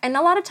feedback. And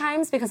a lot of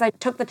times, because I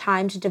took the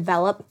time to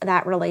develop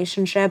that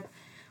relationship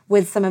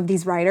with some of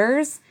these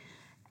writers,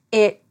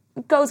 it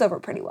goes over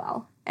pretty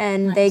well.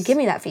 And they give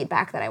me that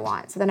feedback that I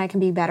want, so then I can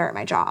be better at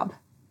my job.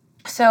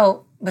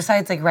 So,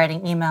 besides, like,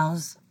 writing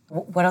emails,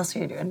 what else are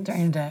you doing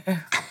during the day?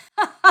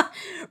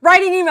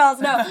 Writing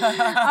emails,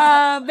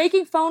 no.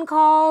 Making phone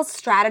calls,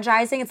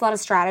 strategizing. It's a lot of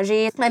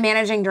strategy. My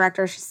managing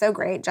director, she's so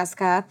great,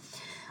 Jessica.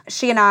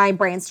 She and I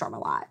brainstorm a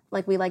lot.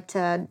 Like, we like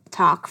to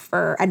talk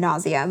ad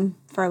nauseum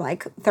for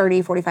like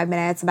 30, 45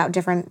 minutes about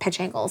different pitch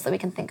angles that we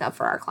can think of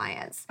for our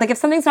clients. Like, if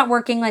something's not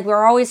working, like,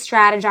 we're always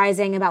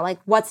strategizing about, like,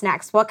 what's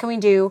next? What can we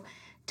do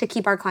to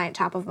keep our client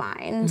top of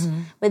mind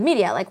with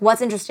media? Like,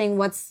 what's interesting?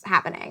 What's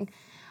happening?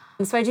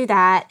 So I do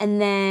that. And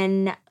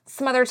then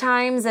some other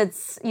times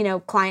it's,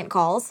 client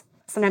calls.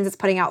 Sometimes it's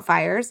putting out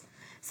fires.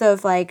 So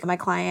if, like, my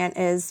client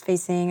is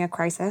facing a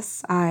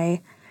crisis,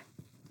 I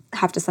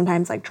have to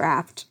sometimes, like,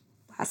 draft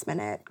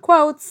last-minute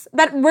quotes.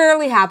 That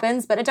rarely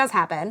happens, but it does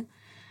happen.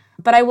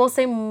 But I will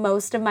say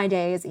most of my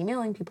day is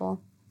emailing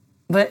people.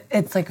 But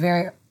it's, like,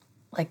 very,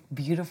 like,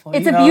 beautiful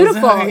It's emails. a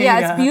beautiful,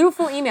 it's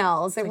beautiful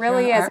emails. It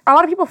really is. A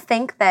lot of people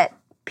think that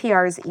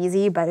PR is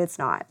easy, but it's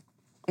not.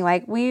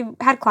 Like, we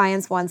had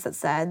clients once that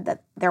said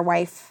that their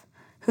wife,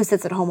 who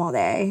sits at home all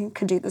day,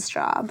 could do this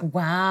job.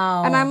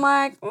 Wow. And I'm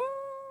like, okay,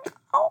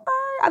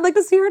 I'd like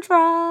to see her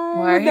try.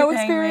 Why are with no you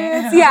paying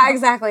experience. me? Yeah,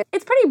 exactly.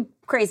 It's pretty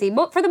crazy.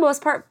 But for the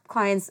most part,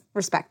 clients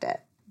respect it.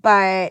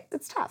 But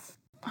it's tough.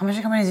 How much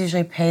do companies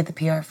usually pay the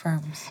PR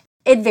firms?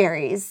 It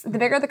varies. The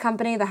bigger the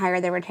company, the higher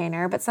their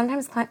retainer. But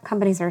sometimes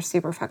companies are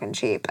super fucking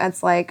cheap.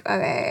 It's like,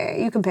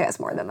 okay, you can pay us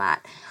more than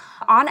that.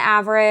 On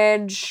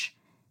average,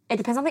 it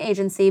depends on the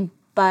agency,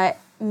 but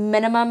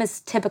minimum is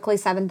typically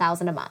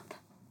 $7,000 a month.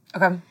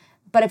 Okay.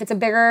 But if it's a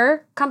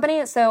bigger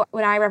company, so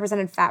when I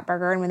represented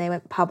Fatburger and when they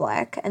went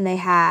public and they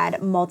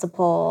had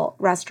multiple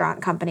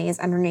restaurant companies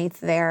underneath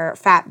their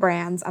Fat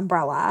Brands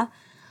umbrella,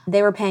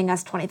 they were paying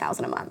us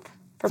 $20,000 a month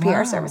for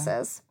PR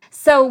services.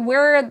 So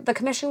where the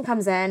commission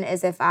comes in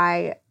is if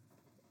I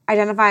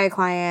identify a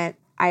client,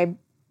 I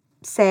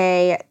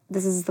say,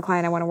 this is the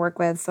client I want to work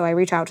with, so I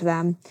reach out to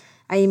them,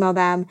 I email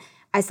them,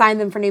 I sign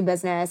them for new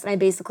business, and I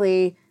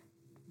basically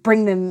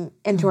bring them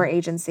into our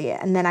agency,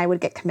 and then I would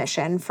get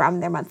commission from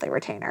their monthly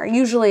retainer.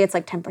 Usually it's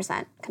like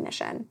 10%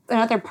 commission.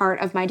 Another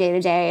part of my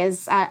day-to-day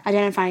is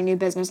identifying new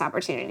business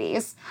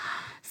opportunities.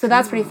 So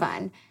that's pretty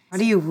fun. How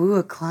do you woo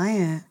a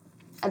client?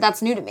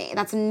 That's new to me.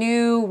 That's a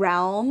new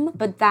realm,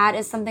 but that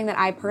is something that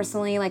I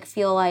personally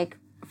feel like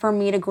for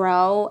me to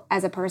grow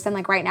as a person,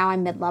 like right now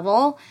I'm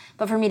mid-level,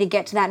 but for me to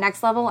get to that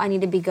next level, I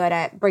need to be good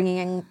at bringing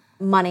in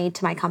money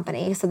to my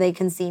company so they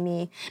can see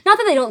me. Not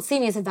that they don't see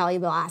me as a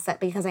valuable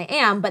asset, because I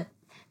am, but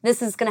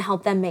this is going to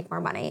help them make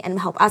more money and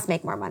help us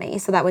make more money,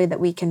 so that way that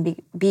we can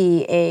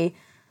be a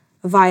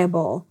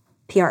viable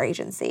PR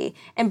agency.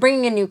 And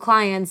bringing in new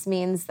clients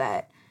means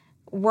that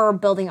we're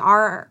building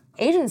our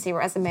agency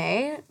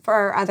resume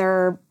for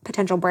other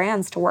potential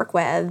brands to work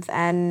with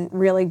and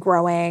really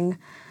growing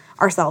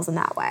ourselves in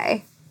that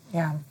way.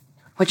 Yeah.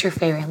 What's your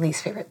favorite and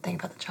least favorite thing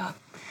about the job?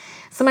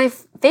 So my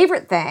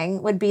favorite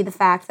thing would be the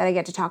fact that I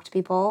get to talk to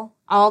people,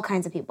 all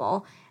kinds of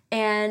people.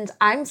 And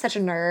I'm such a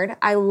nerd.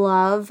 I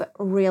love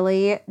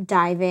really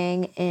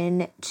diving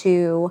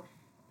into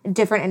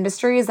different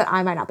industries that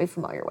I might not be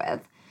familiar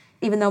with.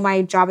 Even though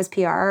my job is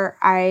PR,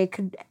 I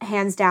could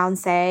hands down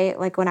say,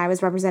 like when I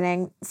was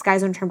representing Sky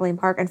Zone Trampoline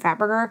Park and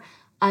Fatburger,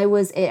 I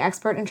was an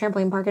expert in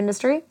trampoline park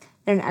industry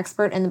and an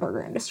expert in the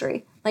burger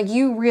industry. Like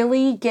you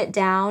really get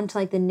down to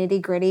like the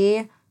nitty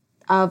gritty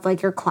of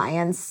like your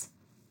clients'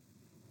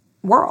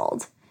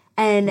 world.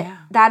 And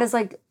that is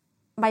like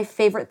my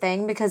favorite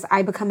thing because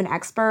I become an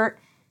expert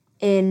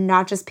in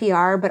not just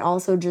PR, but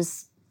also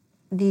just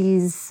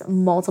these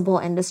multiple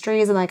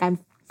industries. And like I'm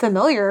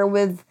familiar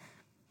with,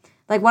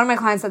 like one of my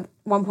clients at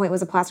one point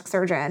was a plastic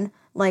surgeon.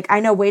 Like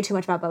I know way too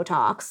much about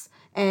Botox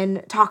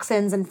and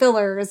toxins and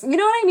fillers. You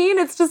know what I mean?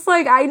 It's just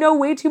like I know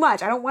way too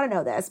much. I don't want to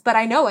know this, but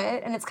I know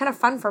it. And it's kind of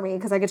fun for me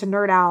because I get to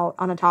nerd out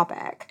on a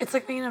topic. It's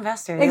like being an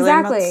investor. Exactly.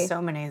 You learn about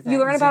so many things. You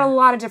learn about a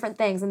lot of different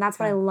things, and that's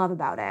what I love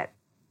about it.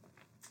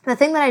 The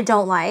thing that I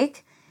don't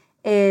like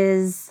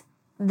is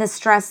the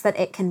stress that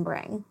it can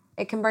bring.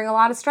 It can bring a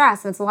lot of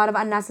stress, and it's a lot of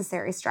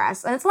unnecessary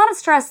stress. And it's a lot of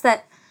stress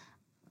that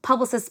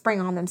publicists bring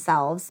on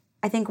themselves.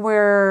 I think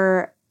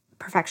we're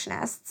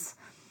perfectionists,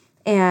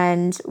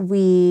 and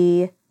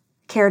we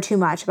care too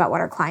much about what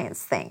our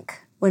clients think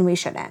when we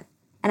shouldn't.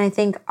 And I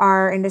think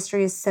our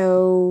industry is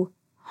so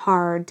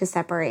hard to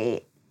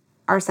separate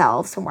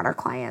ourselves from what our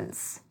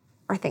clients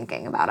are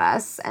thinking about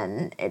us,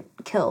 and it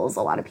kills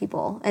a lot of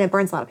people, and it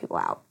burns a lot of people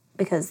out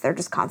because they're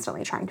just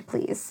constantly trying to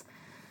please.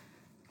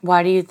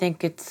 Why do you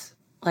think it's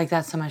like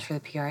that so much for the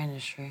PR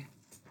industry?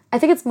 I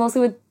think it's mostly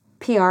with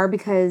PR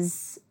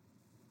because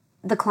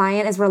the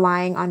client is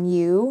relying on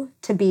you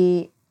to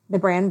be the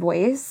brand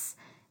voice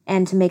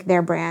and to make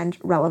their brand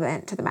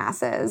relevant to the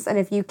masses. And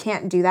if you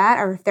can't do that,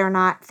 or if they're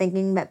not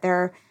thinking that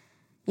they're,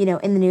 in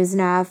the news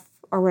enough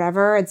or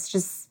whatever, it's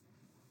just,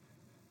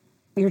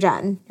 you're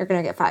done. You're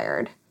going to get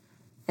fired.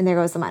 And there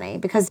goes the money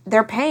because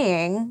they're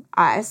paying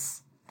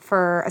us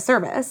for a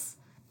service.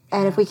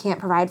 And if we can't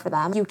provide for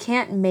them, you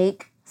can't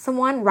make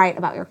someone write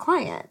about your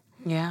client.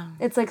 Yeah.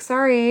 It's like,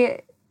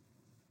 sorry,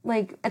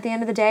 like at the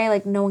end of the day,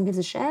 like no one gives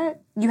a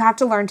shit. You have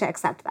to learn to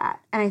accept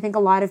that. And I think a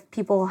lot of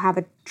people have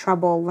a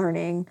trouble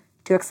learning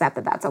to accept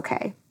that that's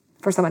okay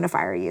for someone to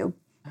fire you.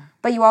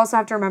 But you also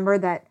have to remember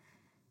that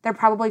they're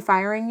probably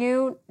firing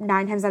you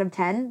 9 times out of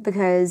 10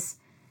 because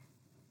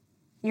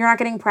you're not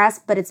getting press,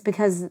 but it's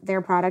because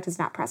their product is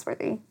not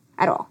press-worthy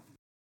at all.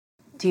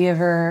 Do you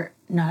ever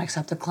not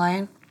accept a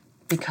client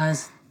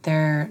because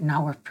they're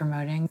not worth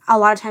promoting? A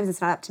lot of times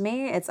it's not up to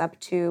me. It's up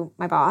to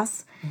my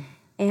boss.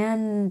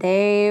 And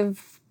they've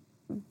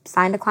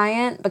signed a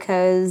client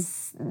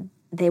because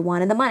they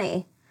wanted the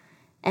money.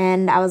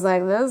 And I was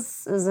like,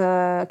 this is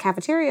a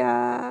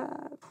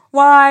cafeteria.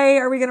 Why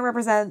are we going to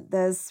represent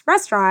this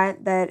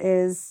restaurant that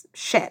is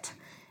shit?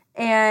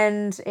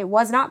 And it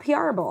was not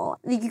PRable.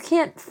 You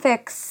can't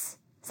fix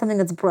something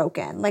that's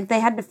broken. Like, they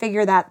had to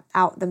figure that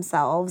out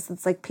themselves.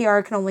 It's like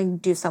PR can only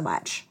do so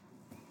much.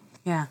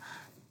 Yeah.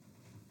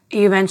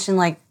 You mentioned,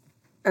 like,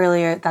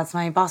 earlier, that's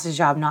my boss's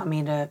job, not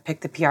me to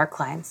pick the PR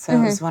clients. So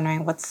I was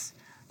wondering, what's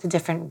the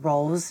different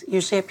roles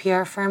usually at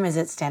PR firm? Is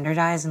it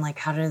standardized? And, like,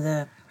 how do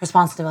the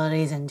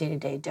responsibilities and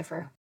day-to-day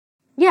differ?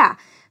 Yeah.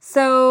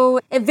 So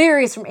it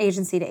varies from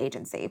agency to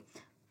agency.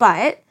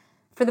 But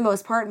for the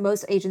most part,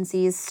 most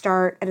agencies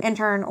start at an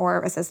intern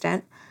or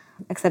assistant,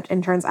 except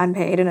intern's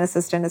unpaid and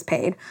assistant is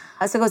paid.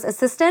 So it goes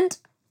assistant,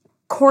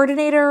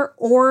 coordinator,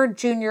 or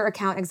junior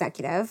account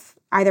executive,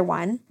 either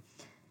one.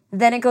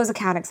 Then it goes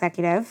account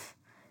executive.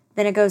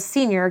 Then it goes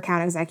senior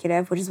account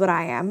executive, which is what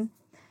I am.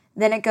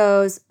 Then it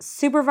goes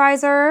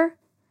supervisor.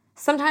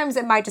 Sometimes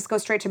it might just go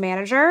straight to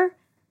manager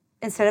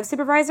instead of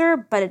supervisor,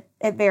 but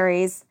it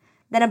varies.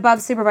 Then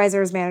above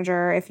supervisor is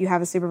manager. If you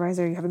have a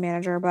supervisor, you have a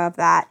manager above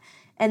that.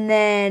 And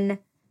then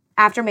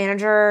after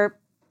manager,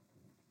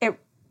 it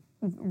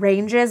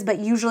ranges, but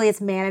usually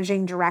it's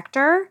managing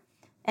director,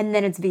 and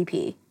then it's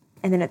VP,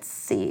 and then it's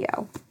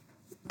CEO.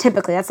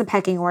 Typically, that's the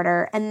pecking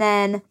order. And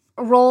then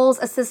roles,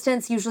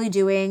 assistants usually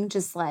doing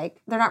just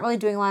like, they're not really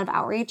doing a lot of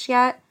outreach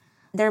yet.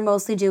 They're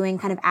mostly doing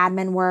kind of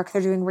admin work.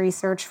 They're doing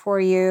research for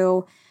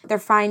you. They're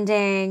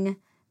finding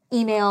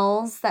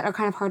emails that are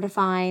kind of hard to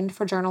find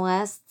for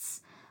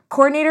journalists.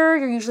 Coordinator,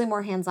 you're usually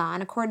more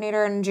hands-on. A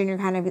coordinator and a junior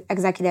kind of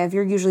executive,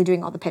 you're usually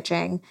doing all the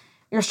pitching.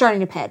 You're starting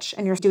to pitch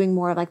and you're doing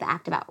more of like the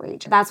active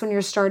outreach. That's when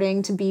you're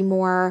starting to be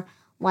more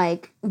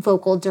like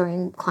vocal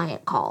during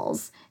client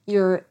calls.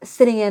 You're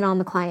sitting in on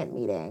the client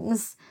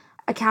meetings.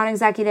 Account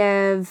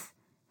executive,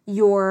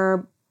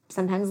 you're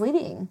sometimes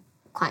leading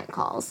client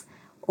calls,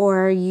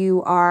 or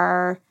you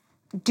are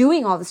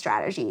doing all the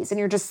strategies and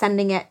you're just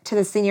sending it to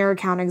the senior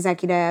account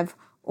executive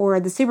or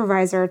the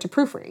supervisor to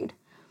proofread.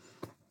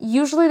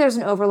 Usually there's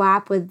an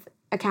overlap with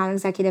account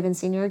executive and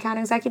senior account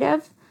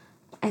executive.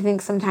 I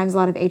think sometimes a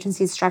lot of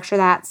agencies structure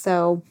that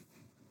so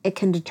it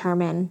can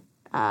determine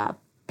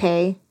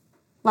pay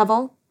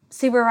level.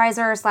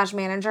 Supervisor /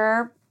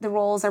 manager, the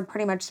roles are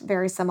pretty much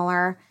very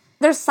similar.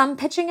 There's some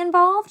pitching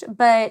involved,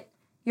 but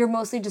you're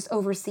mostly just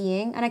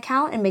overseeing an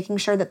account and making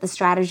sure that the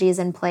strategy is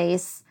in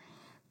place,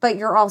 but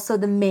you're also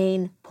the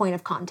main point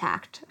of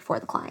contact for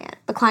the client.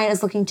 The client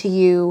is looking to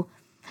you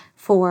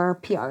for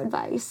PR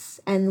advice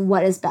and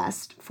what is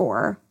best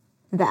for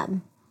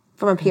them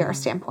from a PR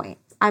standpoint.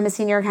 I'm a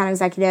senior account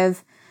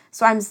executive,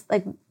 so I'm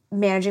like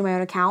managing my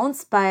own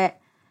accounts, but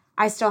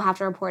I still have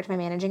to report to my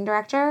managing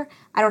director.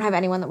 I don't have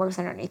anyone that works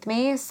underneath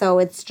me, so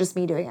it's just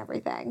me doing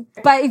everything.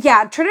 But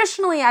yeah,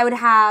 traditionally I would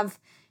have,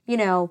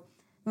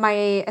 my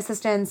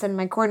assistants and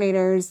my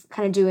coordinators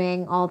kind of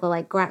doing all the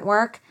like grunt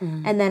work,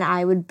 and then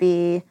I would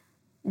be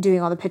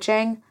doing all the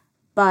pitching.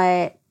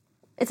 But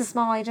it's a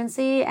small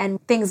agency and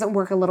things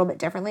work a little bit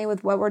differently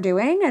with what we're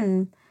doing,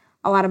 and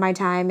a lot of my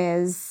time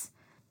is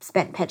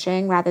spent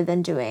pitching rather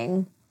than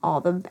doing all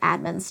the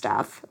admin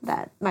stuff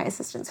that my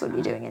assistants would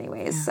be doing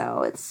anyways. Yeah.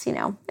 So it's,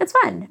 it's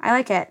fun. I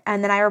like it.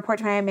 And then I report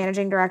to my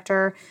managing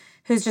director,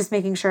 who's just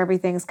making sure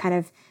everything's kind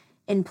of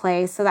in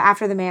place so that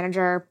after the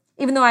manager,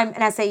 even though I'm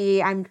an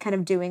SAE, I'm kind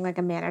of doing like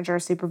a manager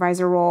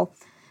supervisor role.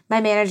 My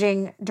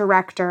managing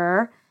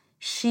director,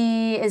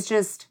 she is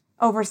just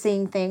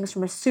overseeing things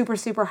from a super,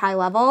 super high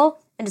level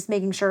and just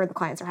making sure the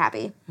clients are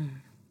happy.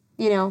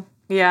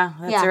 Yeah,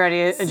 that's already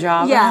a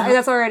job. Yeah,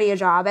 that's already a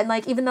job. And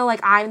like, even though like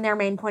I'm their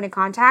main point of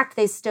contact,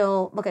 they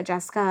still look at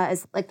Jessica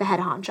as like the head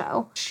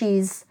honcho.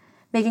 She's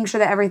making sure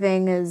that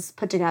everything is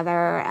put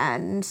together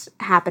and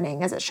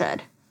happening as it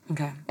should.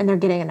 Okay. And they're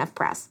getting enough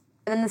press.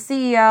 And then the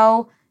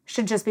CEO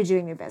should just be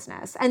doing new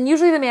business. And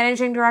usually the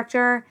managing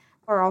director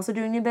are also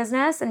doing new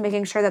business and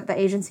making sure that the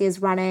agency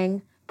is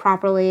running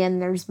properly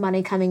and there's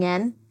money coming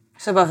in.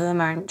 So both of them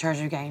are in charge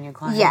of getting new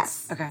clients?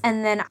 Yes. Okay.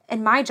 And then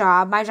in my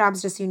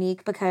job's just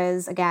unique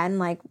because, again,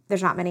 like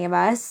there's not many of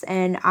us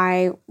and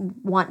I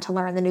want to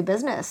learn the new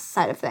business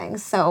side of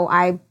things. So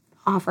I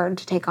offered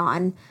to take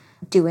on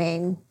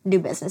doing new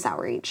business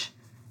outreach.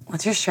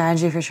 What's your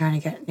strategy for trying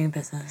to get new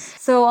business?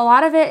 So a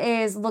lot of it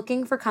is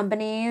looking for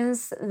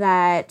companies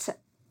that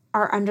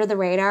are under the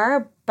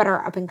radar but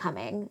are up and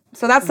coming.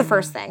 So that's the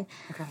first thing.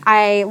 Okay.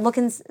 I look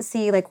and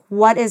see like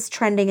what is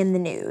trending in the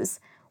news.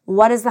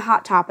 What is the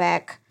hot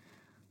topic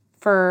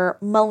for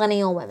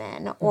millennial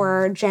women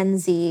or Gen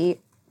Z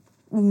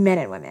men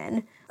and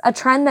women? A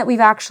trend that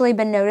we've actually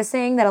been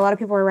noticing that a lot of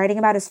people are writing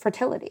about is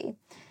fertility.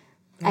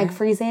 Egg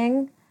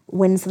freezing.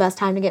 When's the best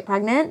time to get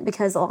pregnant?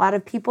 Because a lot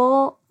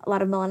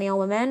of millennial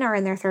women are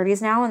in their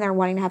 30s now and they're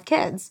wanting to have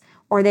kids.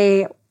 Or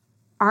they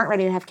aren't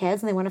ready to have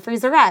kids and they want to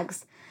freeze their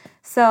eggs.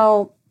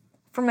 So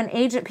from an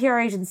PR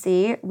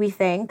agency, we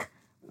think,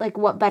 like,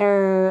 what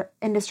better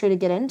industry to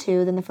get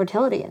into than the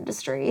fertility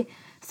industry?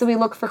 So we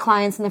look for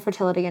clients in the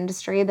fertility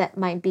industry that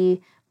might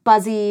be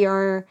buzzy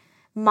or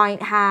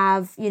might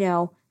have,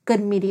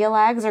 good media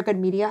legs or good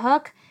media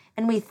hook.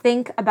 And we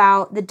think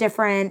about the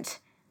different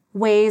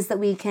ways that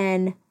we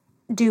can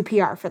do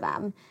PR for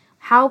them.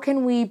 How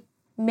can we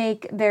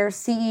make their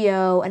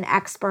CEO an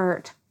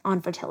expert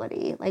on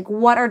fertility? Like,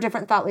 what are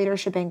different thought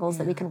leadership angles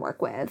that we can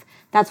work with?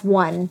 That's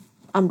one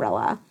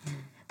umbrella.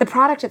 The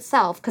product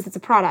itself, because it's a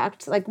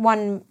product, like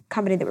one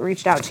company that we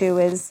reached out to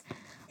is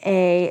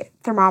a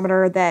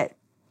thermometer that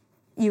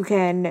you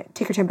can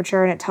take your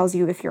temperature and it tells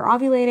you if you're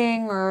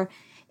ovulating or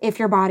if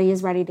your body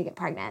is ready to get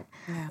pregnant.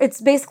 Yeah.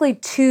 It's basically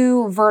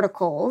two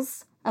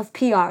verticals of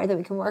PR that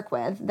we can work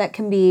with that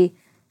can be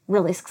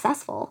really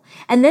successful.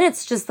 And then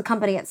it's just the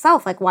company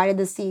itself. Like, why did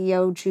the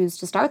CEO choose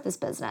to start this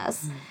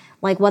business?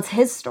 Like, what's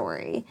his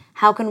story?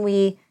 How can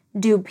we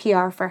do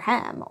PR for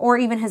him? Or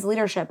even his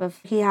leadership, if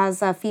he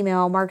has a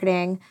female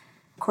marketing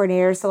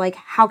coordinator. So, like,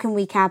 how can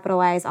we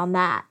capitalize on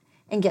that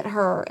and get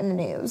her in the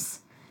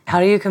news? How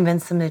do you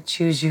convince them to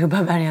choose you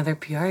above any other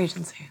PR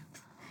agency?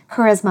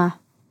 Charisma.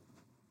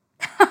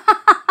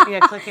 Yeah,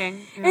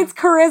 clicking. Yeah. It's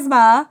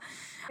charisma.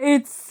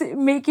 It's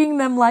making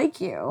them like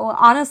you.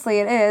 Honestly,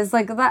 it is.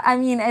 Like, that. I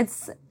mean,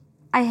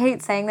 I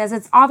hate saying this.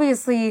 It's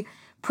obviously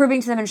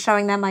proving to them and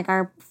showing them, like,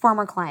 our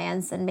former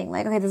clients and being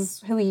like, okay, this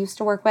is who we used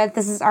to work with.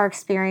 This is our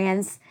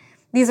experience.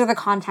 These are the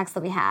contacts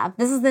that we have.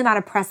 This is the amount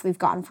of press we've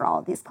gotten for all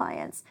of these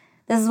clients.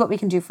 This is what we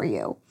can do for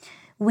you.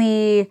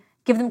 We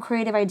give them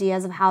creative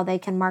ideas of how they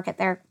can market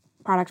their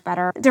product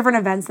better, different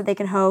events that they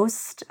can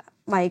host,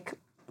 like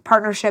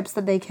partnerships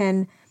that they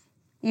can,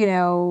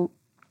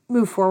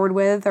 move forward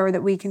with or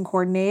that we can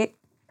coordinate.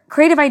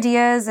 Creative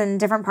ideas and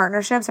different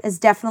partnerships is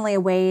definitely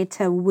a way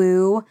to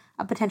woo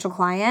a potential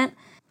client.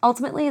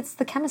 Ultimately, it's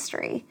the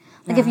chemistry.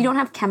 Like, if you don't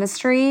have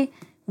chemistry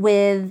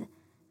with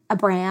a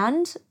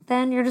brand,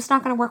 then you're just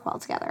not going to work well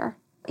together.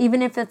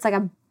 Even if it's like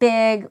a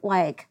big,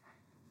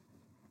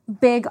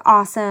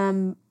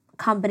 awesome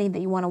company that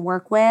you want to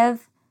work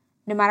with,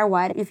 no matter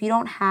what, if you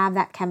don't have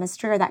that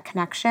chemistry or that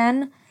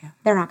connection,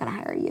 they're not going to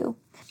hire you.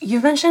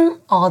 You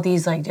mentioned all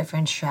these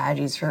different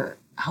strategies for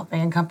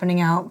helping a company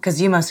out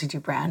because you mostly do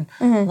brand,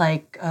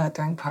 like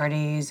throwing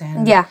parties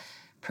and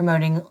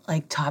promoting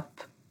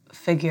top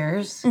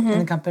figures in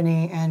the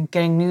company and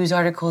getting news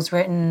articles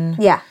written.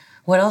 Yeah.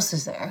 What else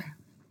is there?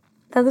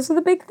 Those are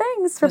the big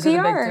things for PR. Those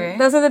are the big three?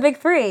 Those are the big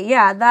three.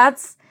 Yeah,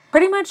 that's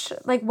pretty much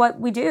like what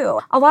we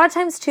do. A lot of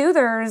times too,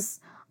 there's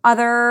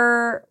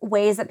other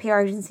ways that PR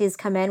agencies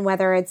come in,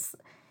 whether it's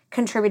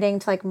contributing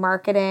to like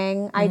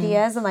marketing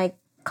ideas and like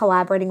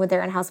collaborating with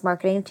their in-house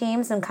marketing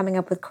teams and coming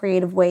up with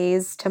creative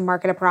ways to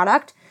market a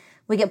product.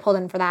 We get pulled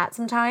in for that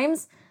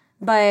sometimes.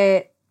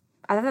 But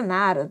other than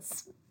that,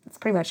 it's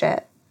pretty much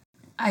it.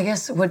 I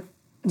guess what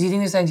do you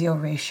think is the ideal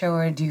ratio,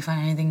 or do you find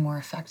anything more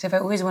effective? I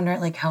always wonder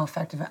like how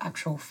effective an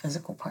actual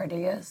physical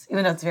party is,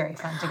 even though it's very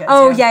fun to go to.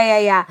 Oh,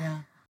 yeah.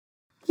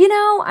 You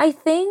know, I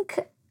think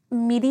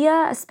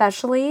media,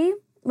 especially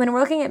when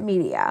we're looking at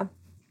media,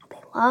 they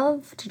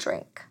love to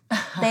drink.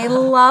 They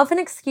love an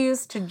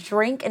excuse to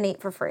drink and eat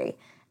for free.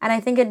 And I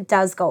think it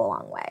does go a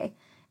long way.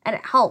 And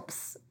it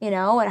helps, you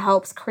know, it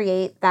helps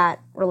create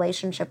that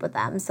relationship with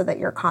them so that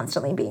you're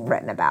constantly being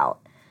written about.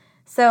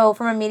 So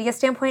from a media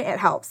standpoint, it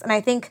helps. And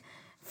I think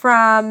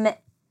from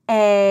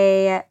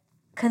a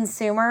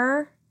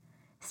consumer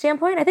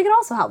standpoint, I think it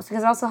also helps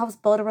because it also helps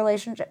build a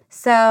relationship.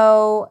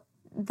 So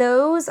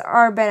those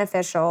are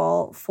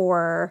beneficial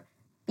for,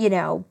 you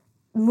know,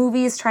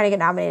 movies trying to get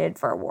nominated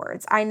for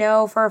awards. I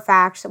know for a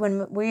fact that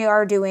when we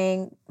are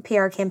doing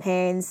PR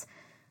campaigns,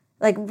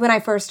 like when I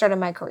first started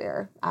my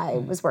career, I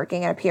was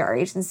working at a PR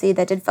agency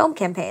that did film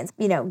campaigns.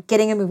 You know,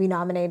 getting a movie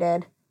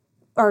nominated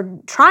or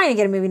trying to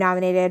get a movie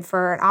nominated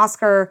for an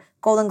Oscar,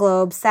 Golden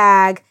Globe,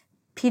 SAG,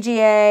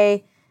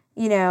 PGA,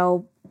 you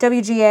know,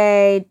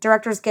 WGA,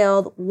 Directors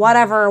Guild,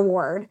 whatever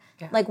award.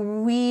 Yeah. Like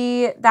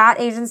that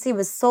agency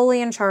was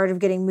solely in charge of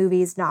getting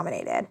movies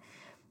nominated.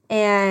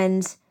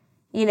 And,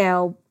 you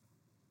know,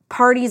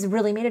 parties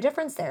really made a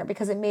difference there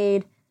because it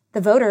made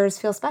the voters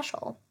feel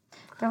special.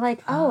 They're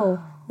like,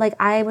 oh, like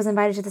I was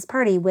invited to this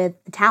party with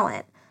the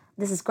talent.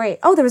 This is great.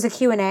 Oh, there was a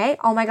Q&A.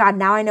 Oh my God,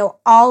 now I know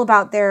all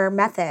about their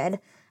method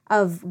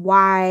of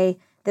why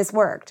this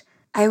worked.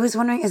 I was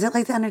wondering, is it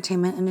like the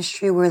entertainment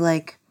industry where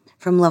like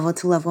from level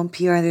to level in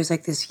PR, there's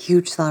like this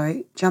huge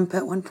salary jump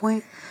at one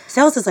point?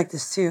 Sales is like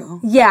this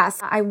too. Yes,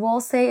 I will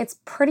say it's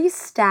pretty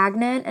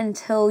stagnant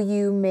until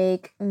you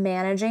make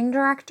managing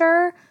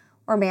director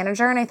or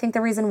manager. And I think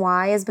the reason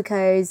why is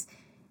because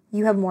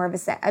you have more of a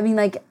set. I mean,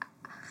 like,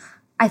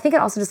 I think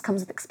it also just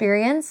comes with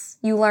experience.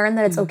 You learn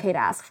that it's okay to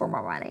ask for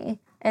more money.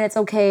 And it's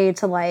okay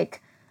to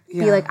like,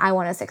 be like, I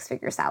want a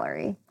 6-figure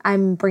salary.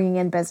 I'm bringing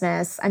in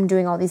business. I'm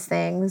doing all these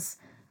things.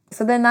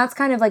 So then that's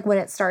kind of like when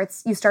it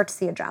starts, you start to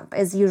see a jump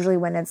is usually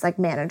when it's like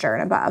manager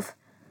and above.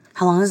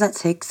 How long does that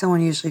take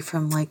someone usually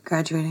from like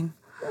graduating?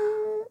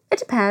 It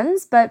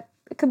depends, but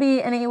it could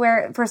be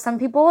anywhere. For some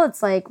people,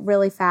 it's like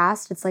really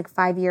fast. It's like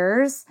 5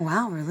 years.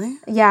 Wow, really?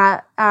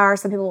 Yeah. Or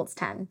some people, it's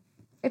 10.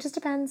 It just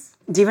depends.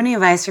 Do you have any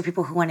advice for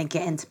people who want to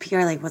get into PR?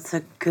 Like, what's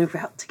a good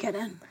route to get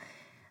in?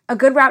 A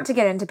good route to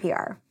get into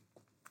PR.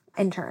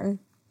 Intern.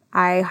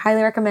 I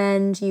highly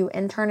recommend you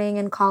interning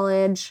in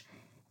college,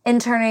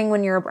 interning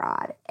when you're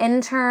abroad.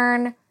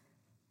 Intern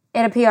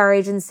in a PR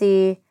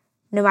agency,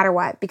 no matter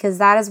what, because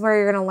that is where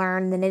you're going to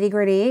learn the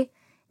nitty-gritty.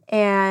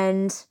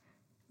 And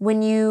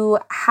when you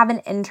have an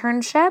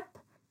internship,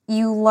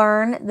 you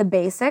learn the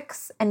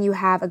basics and you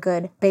have a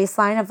good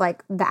baseline of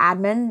like the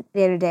admin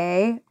day to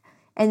day.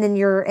 And then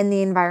you're in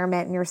the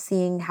environment and you're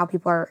seeing how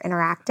people are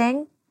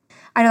interacting.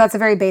 I know that's a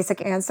very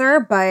basic answer,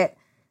 but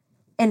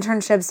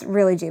internships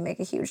really do make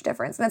a huge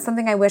difference. And that's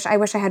something I wish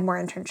I had more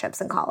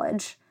internships in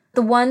college.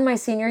 The one my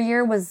senior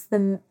year was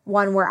the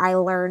one where I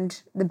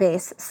learned the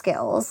base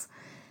skills.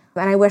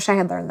 And I wish I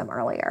had learned them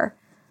earlier.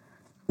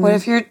 What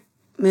if you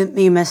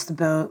missed the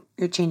boat?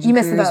 You're changing You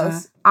careers. miss the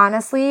boat.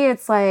 Honestly,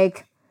 it's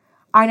like,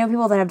 I know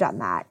people that have done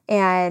that.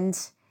 And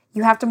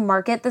you have to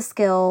market the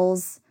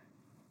skills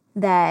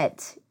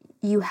that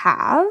you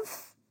have.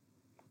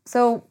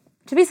 So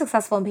to be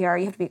successful in PR,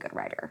 you have to be a good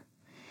writer.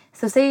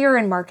 So say you're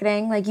in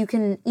marketing, like you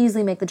can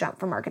easily make the jump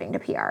from marketing to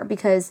PR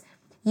because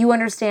you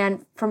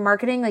understand from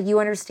marketing, like you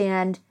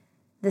understand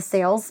the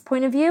sales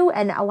point of view.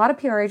 And a lot of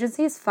PR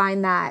agencies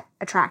find that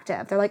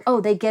attractive. They're like, oh,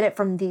 they get it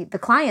from the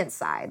client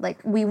side. Like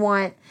we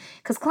want,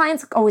 because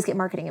clients always get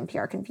marketing and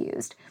PR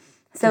confused.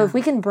 So if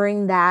we can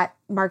bring that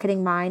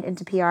marketing mind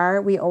into PR,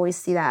 we always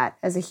see that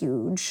as a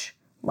huge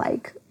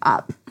like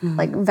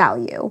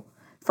value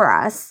for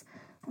us.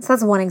 So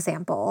that's one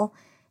example.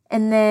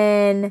 And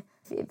then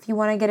if you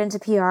want to get into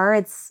PR,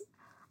 it's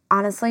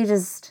honestly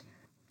just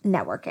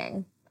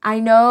networking. I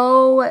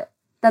know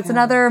that's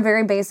another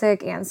very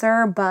basic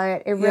answer,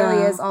 but it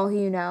really is all who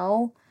you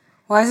know.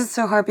 Why is it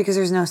so hard? Because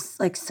there's no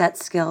like set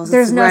skills.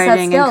 There's no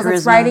set skills.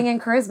 It's writing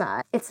and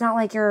charisma. It's not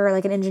like you're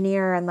like an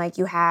engineer and like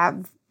you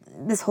have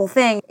this whole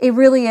thing. It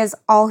really is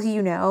all who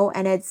you know,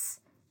 and it's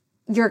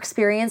your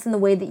experience and the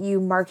way that you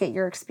market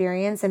your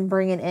experience and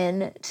bring it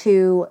in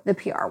to the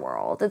PR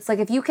world. It's like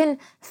if you can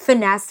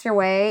finesse your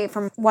way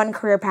from one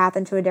career path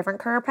into a different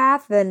career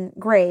path, then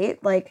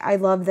great. Like, I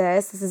love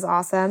this. This is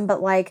awesome.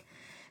 But like,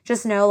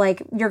 just know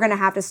like you're going to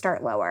have to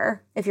start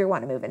lower if you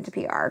want to move into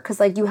PR because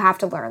like you have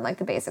to learn like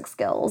the basic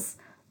skills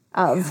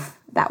of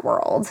that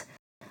world.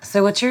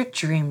 So what's your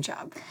dream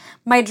job?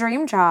 My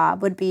dream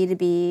job would be to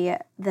be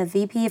the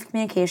VP of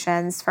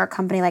communications for a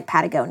company like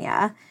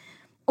Patagonia,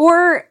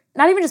 or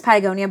not even just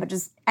Patagonia, but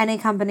just any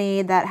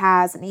company that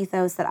has an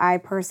ethos that I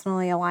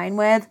personally align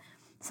with.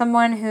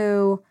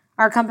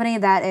 Our company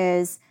that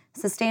is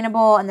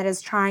sustainable and that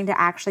is trying to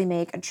actually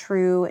make a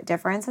true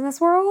difference in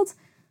this world,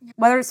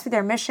 whether it's through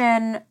their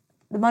mission,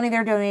 the money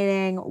they're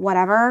donating,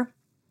 whatever.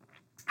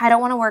 I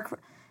don't want to work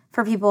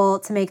for people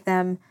to make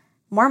them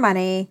more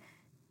money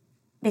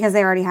because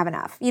they already have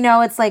enough.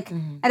 It's like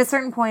at a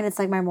certain point, it's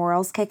like my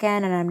morals kick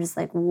in and I'm just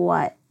like,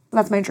 what?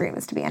 That's my dream,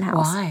 is to be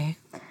in-house. Why?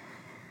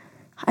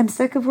 I'm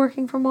sick of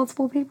working for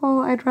multiple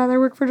people. I'd rather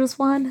work for just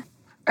one.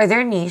 Are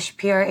there niche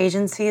PR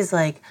agencies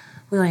like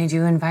we want to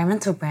do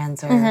environmental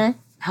brands or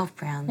health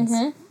brands?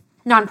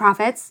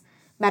 Nonprofits,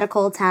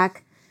 medical,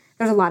 tech.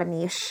 There's a lot of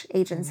niche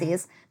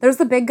agencies. There's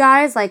the big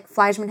guys like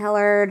Fleishman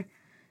Hillard,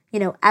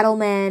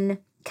 Edelman,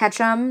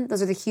 Ketchum.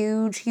 Those are the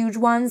huge, huge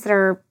ones that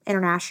are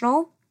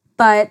international.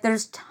 But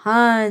there's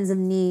tons of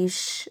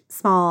niche,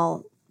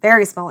 small,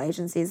 very small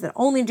agencies that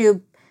only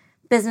do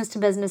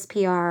business-to-business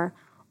PR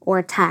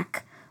or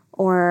tech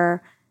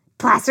or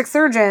plastic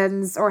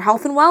surgeons or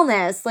health and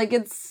wellness. Like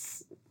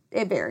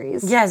it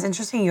varies. Yeah, it's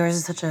interesting. Yours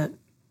is such a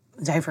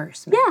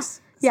diverse mix.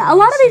 Yes. Yeah, a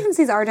lot of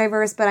agencies are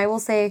diverse, but I will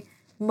say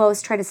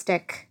most try to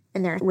stick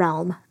in their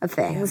realm of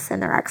things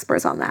and they're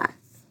experts on that.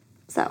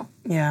 So.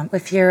 Yeah.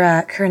 With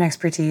your current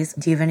expertise,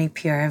 do you have any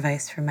PR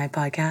advice for my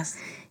podcast?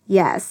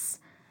 Yes.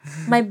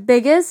 My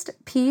biggest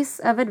piece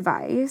of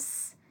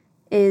advice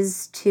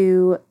is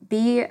to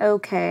be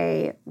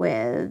okay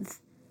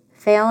with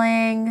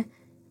failing,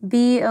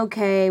 be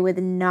okay with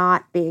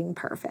not being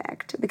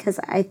perfect. Because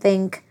I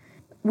think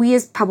we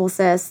as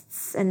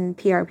publicists and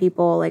PR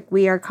people, like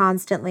we are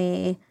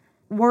constantly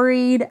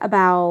worried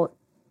about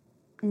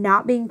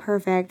not being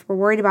perfect. We're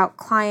worried about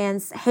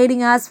clients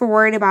hating us. We're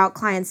worried about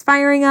clients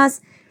firing us.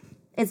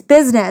 It's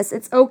business.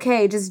 It's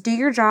okay. Just do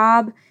your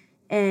job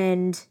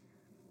and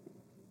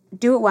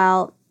do it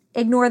well.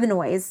 Ignore the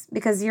noise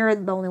because you're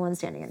the only one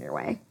standing in your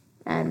way.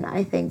 And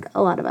I think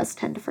a lot of us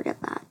tend to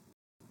forget that.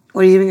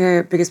 What do you think are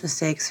your biggest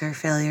mistakes or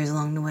failures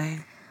along the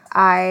way?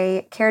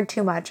 I cared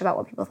too much about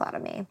what people thought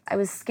of me. I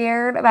was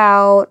scared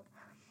about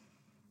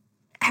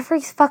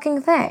every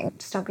fucking thing.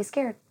 Just don't be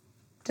scared.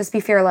 Just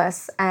be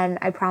fearless. And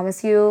I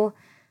promise you,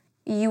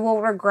 you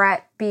will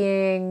regret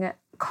being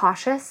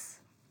cautious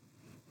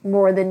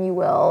more than you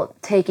will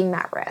taking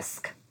that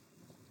risk.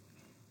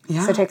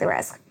 Yeah. So take the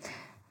risk.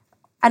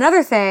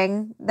 Another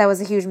thing that was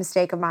a huge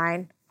mistake of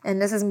mine,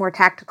 and this is more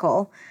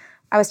tactical,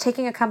 I was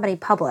taking a company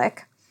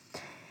public,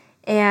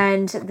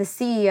 and the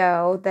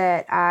CEO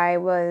that I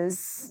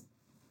was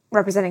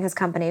representing his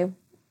company,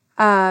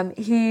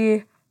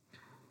 he,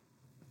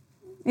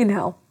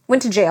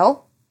 went to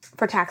jail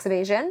for tax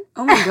evasion.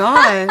 Oh my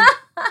God.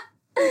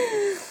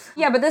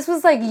 Yeah, but this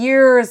was like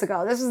years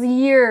ago. This was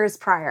years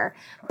prior.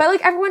 But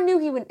like everyone knew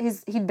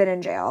he'd been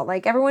in jail.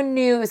 Like everyone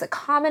knew, it was a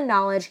common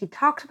knowledge. He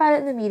talked about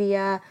it in the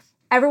media.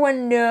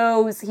 Everyone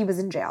knows he was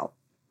in jail.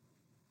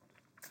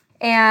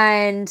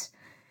 And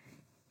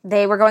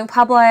they were going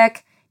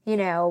public.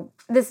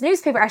 This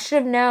newspaper, I should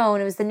have known,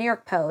 it was the New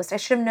York Post. I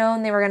should have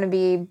known they were going to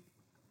be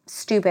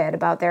stupid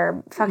about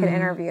their fucking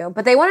interview.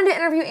 But they wanted to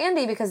interview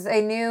Andy because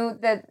they knew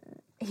that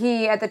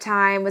he, at the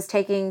time, was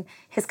taking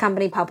his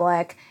company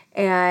public.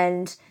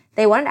 And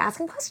they wanted to ask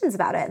him questions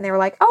about it. And they were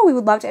like, oh, we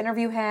would love to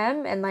interview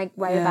him and like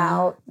write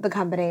about the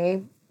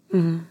company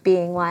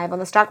being live on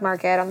the stock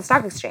market, on the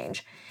stock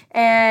exchange.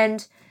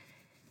 And,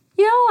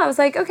 I was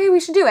like, okay, we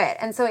should do it.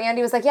 And so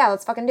Andy was like, yeah,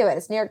 let's fucking do it.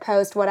 It's New York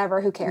Post,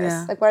 whatever, who cares?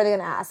 Yeah. Like, what are they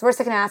going to ask? The worst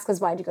they can ask is,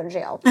 why'd you go to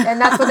jail? And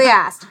that's what they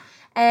asked.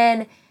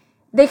 And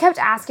they kept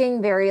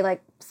asking very,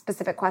 like,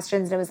 specific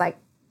questions. And it was, like,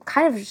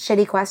 kind of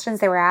shitty questions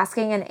they were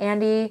asking. And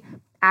Andy,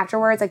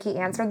 afterwards, like, he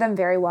answered them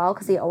very well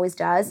because he always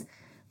does.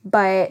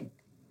 But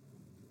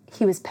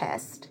he was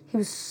pissed. He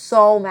was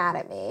so mad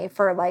at me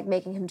for, like,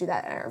 making him do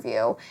that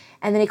interview.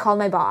 And then he called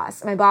my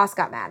boss. My boss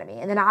got mad at me.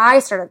 And then I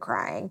started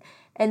crying.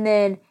 And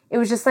then it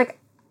was just, like,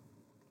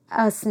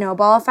 a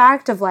snowball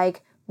effect of,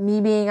 like, me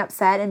being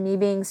upset and me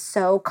being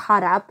so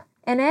caught up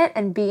in it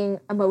and being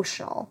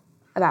emotional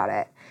about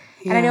it.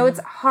 Yeah. And I know it's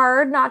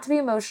hard not to be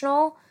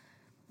emotional,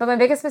 but my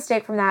biggest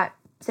mistake from that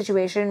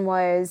situation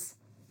was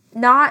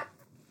not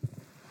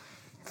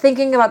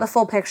thinking about the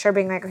full picture,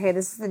 being like, okay,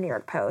 this is the New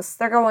York Post.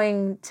 They're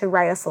going to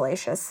write a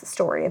salacious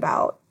story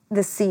about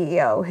the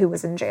CEO who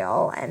was in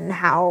jail and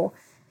how,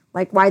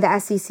 like, why the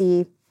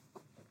SEC,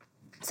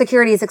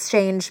 Securities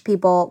Exchange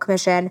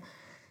Commission,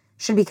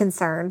 should be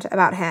concerned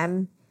about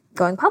him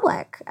going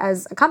public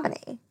as a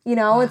company.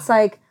 It's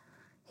like,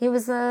 he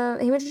went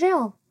to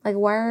jail. Like,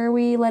 why are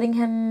we letting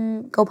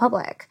him go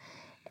public?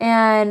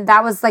 And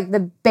that was, like,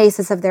 the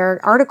basis of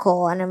their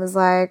article. And it was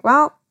like,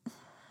 well,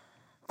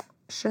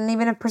 shouldn't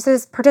even have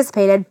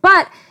participated.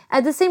 But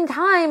at the same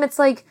time, it's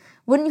like,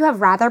 wouldn't you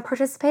have rather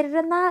participated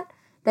in that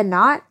than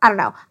not? I don't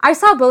know. I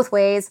saw both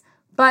ways.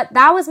 But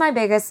that was my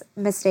biggest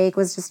mistake,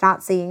 was just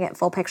not seeing it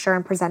full picture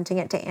and presenting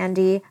it to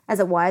Andy as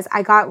it was.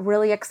 I got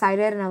really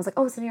excited and I was like,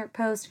 oh, it's the New York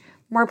Post,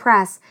 more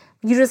press.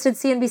 You just did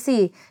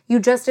CNBC. You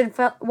just did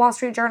Wall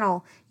Street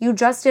Journal. You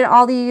just did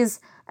all these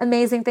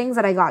amazing things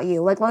that I got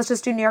you. Like, let's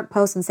just do New York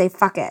Post and say,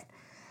 fuck it.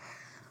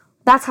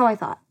 That's how I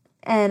thought.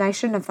 And I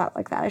shouldn't have thought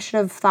like that. I should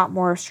have thought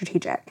more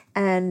strategic.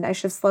 And I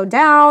should have slowed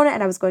down,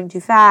 and I was going too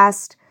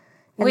fast.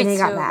 And then he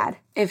got mad.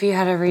 If you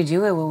had to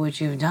redo it, what would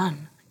you have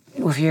done?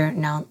 With your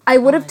now, I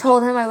would have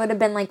told him, I would have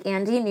been like,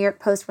 Andy, New York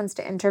Post wants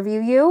to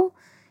interview you.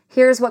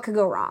 Here's what could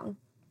go wrong.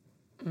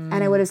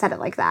 And I would have said it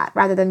like that,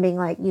 rather than being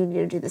like, you need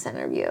to do this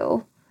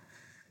interview.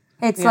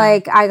 It's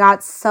like, I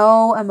got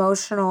so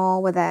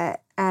emotional with it.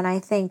 And I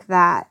think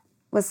that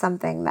was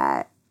something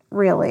that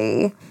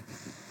really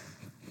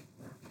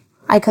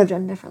I could have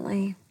done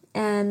differently.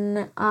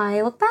 And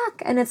I look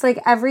back, and it's like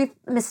every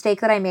mistake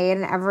that I made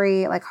and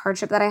every like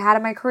hardship that I had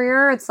in my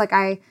career, it's like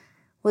I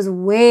was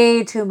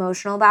way too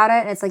emotional about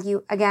it. And it's like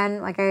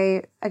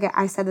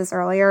I said this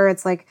earlier,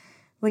 it's like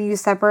when you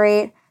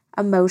separate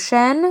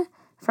emotion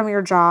from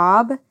your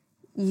job,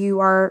 you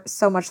are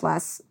so much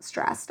less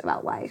stressed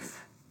about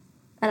life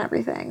and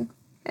everything.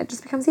 It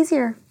just becomes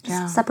easier.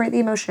 Just separate the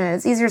emotion.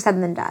 It's easier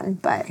said than done,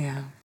 but.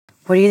 Yeah.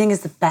 What do you think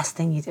is the best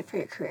thing you did for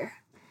your career?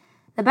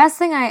 The best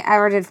thing I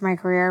ever did for my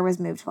career was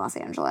move to Los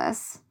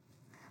Angeles.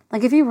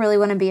 Like, if you really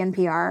want to be in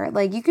PR,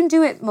 like, you can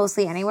do it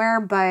mostly anywhere,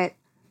 but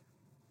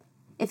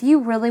if you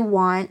really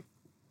want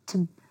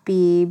to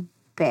be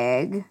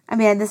big, I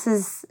mean, this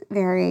is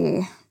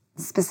very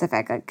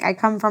specific. Like, I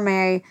come from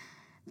a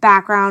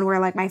background where,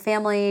 like, my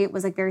family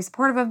was, like, very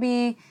supportive of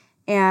me,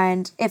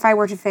 and if I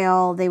were to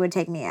fail, they would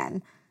take me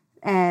in.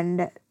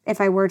 And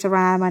if I were to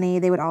run out of money,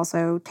 they would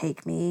also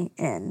take me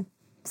in.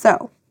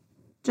 So,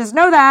 just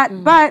know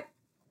that, but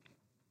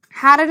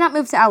had I not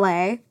moved to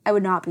LA, I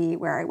would not be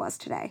where I was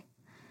today.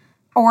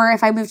 Or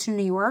if I moved to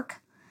New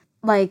York,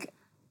 like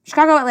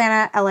Chicago,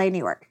 Atlanta, LA, New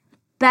York.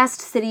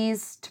 Best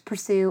cities to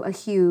pursue a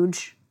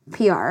huge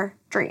PR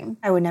dream.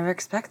 I would never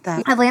expect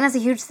that. Atlanta's a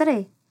huge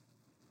city.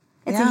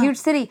 It's a huge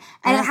city.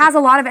 And it has a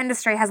lot of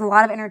industry. It has a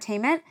lot of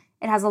entertainment.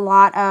 It has a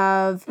lot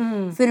of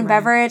food and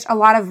beverage. A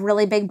lot of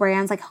really big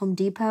brands like Home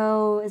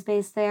Depot is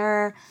based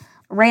there.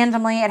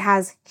 Randomly, it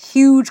has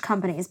huge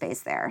companies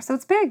based there. So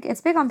it's big. It's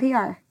big on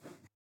PR.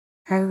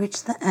 I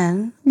reached the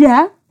end.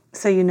 Yeah.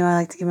 So I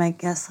like to give my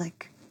guests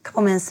like a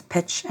couple minutes to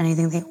pitch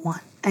anything they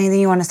want. Anything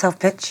you want to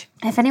self-pitch?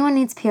 If anyone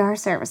needs PR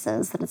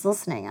services that is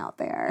listening out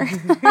there,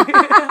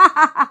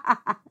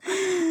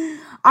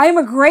 I am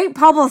a great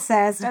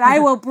publicist, and I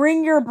will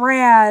bring your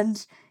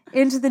brand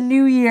into the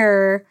new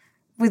year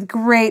with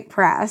great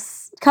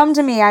press. Come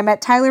to me. I'm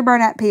at Tyler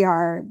Barnett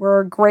PR.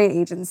 We're a great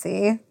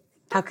agency.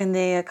 How can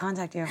they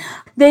contact you?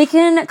 They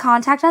can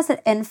contact us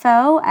at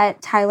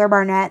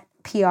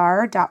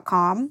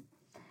info@tylerbarnettpr.com.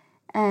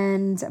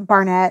 And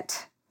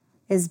Barnett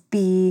is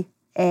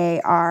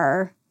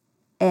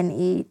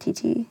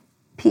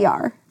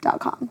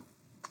BARNETTPR.com.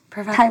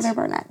 Perfect.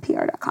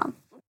 TylerBarnettPR.com.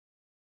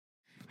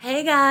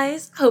 Hey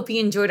guys, hope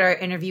you enjoyed our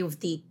interview with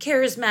the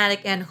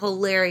charismatic and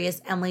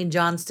hilarious Emily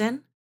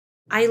Johnston.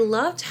 I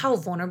loved how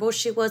vulnerable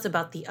she was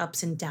about the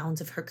ups and downs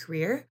of her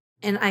career.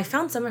 And I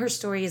found some of her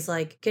stories,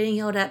 like getting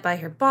yelled at by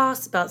her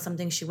boss about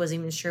something she wasn't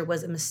even sure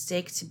was a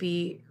mistake, to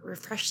be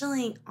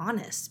refreshingly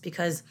honest,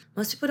 because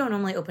most people don't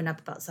normally open up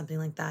about something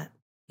like that.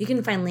 You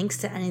can find links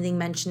to anything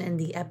mentioned in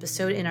the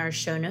episode in our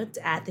show notes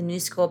at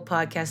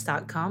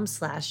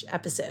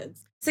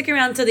thenewschoolpodcast.com/episodes. Stick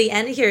around till the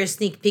end to hear a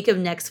sneak peek of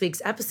next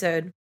week's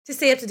episode. To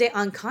stay up to date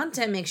on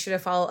content, make sure to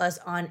follow us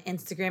on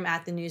Instagram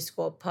at The New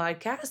School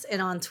Podcast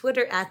and on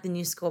Twitter at The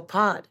New School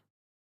Pod.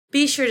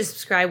 Be sure to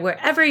subscribe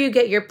wherever you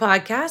get your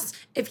podcasts.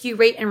 If you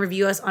rate and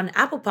review us on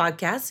Apple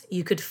Podcasts,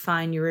 you could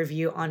find your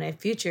review on a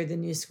future The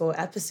New School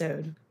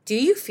episode. Do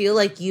you feel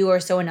like you or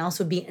someone else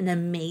would be an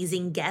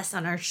amazing guest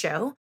on our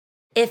show?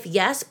 If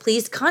yes,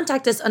 please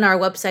contact us on our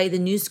website,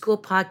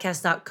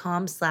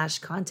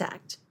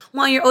 thenewschoolpodcast.com/contact.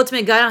 Want your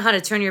ultimate guide on how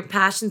to turn your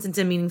passions into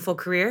a meaningful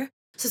career?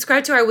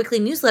 Subscribe to our weekly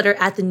newsletter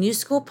at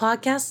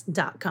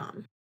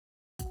thenewschoolpodcast.com.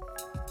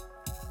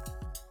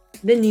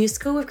 The New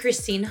School with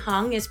Christine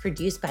Hong is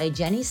produced by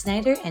Jenny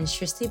Snyder and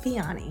Shristi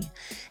Biani.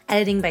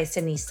 Editing by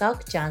Sydney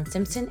Salk, John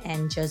Simpson,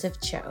 and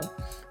Joseph Cho.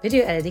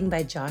 Video editing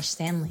by Josh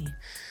Stanley.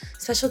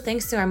 Special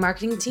thanks to our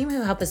marketing team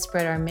who help us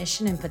spread our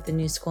mission and put the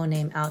New School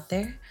name out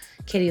there.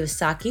 Katie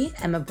Osaki,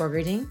 Emma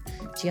Borgerding,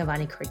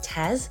 Giovanni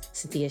Cortez,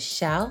 Cynthia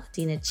Shao,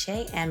 Dina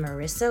Che, and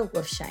Marissa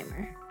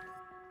Wolfsheimer.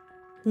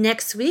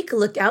 Next week,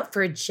 look out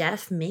for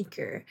Jeff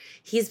Maker.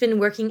 He's been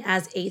working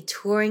as a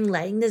touring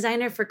lighting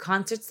designer for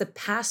concerts the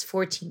past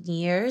 14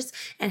 years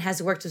and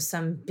has worked with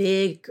some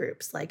big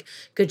groups like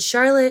Good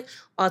Charlotte,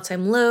 All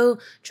Time Low,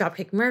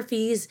 Dropkick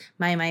Murphys,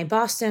 My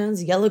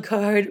Boston's, Yellow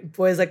Card,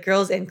 Boys Like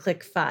Girls, and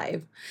Click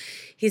 5.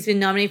 He's been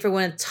nominated for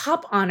one of the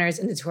top honors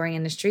in the touring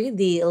industry,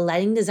 the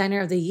Lighting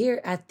Designer of the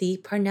Year at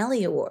the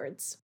Parnelli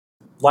Awards.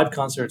 Live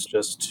concerts,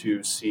 just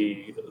to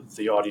see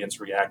the audience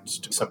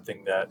react to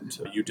something that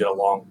you did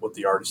along with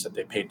the artist that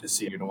they paid to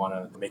see. You don't want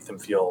to make them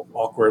feel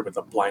awkward with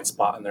a blind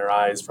spot in their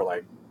eyes for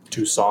like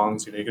 2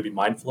 songs. You got to be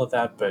mindful of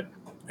that, but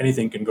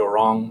anything can go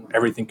wrong.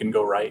 Everything can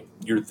go right.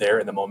 You're there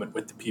in the moment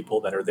with the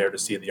people that are there to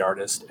see the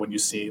artist. When you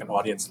see an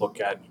audience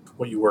look at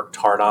what you worked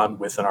hard on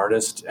with an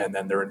artist and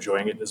then they're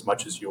enjoying it as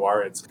much as you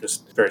are, it's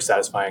just very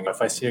satisfying.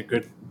 If I see a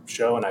good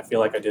show and I feel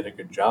like I did a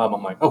good job,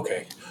 I'm like,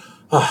 okay,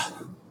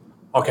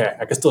 okay,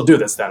 I can still do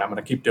this then. I'm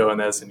going to keep doing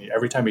this. And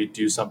every time you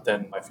do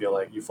something, I feel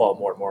like you fall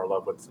more and more in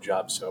love with the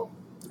job. So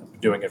I've been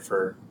doing it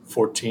for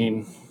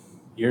 14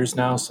 years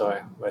now.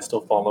 So I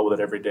still fall in love with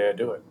it every day I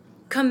do it.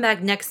 Come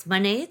back next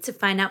Monday to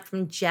find out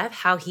from Jeff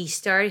how he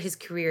started his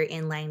career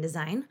in lighting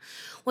design,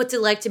 what's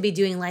it like to be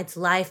doing lights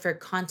live for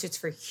concerts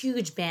for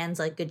huge bands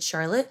like Good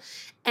Charlotte,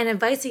 and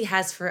advice he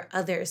has for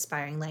other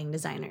aspiring lighting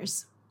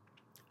designers.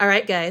 All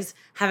right, guys,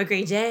 have a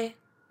great day.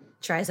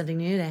 Try something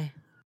new today.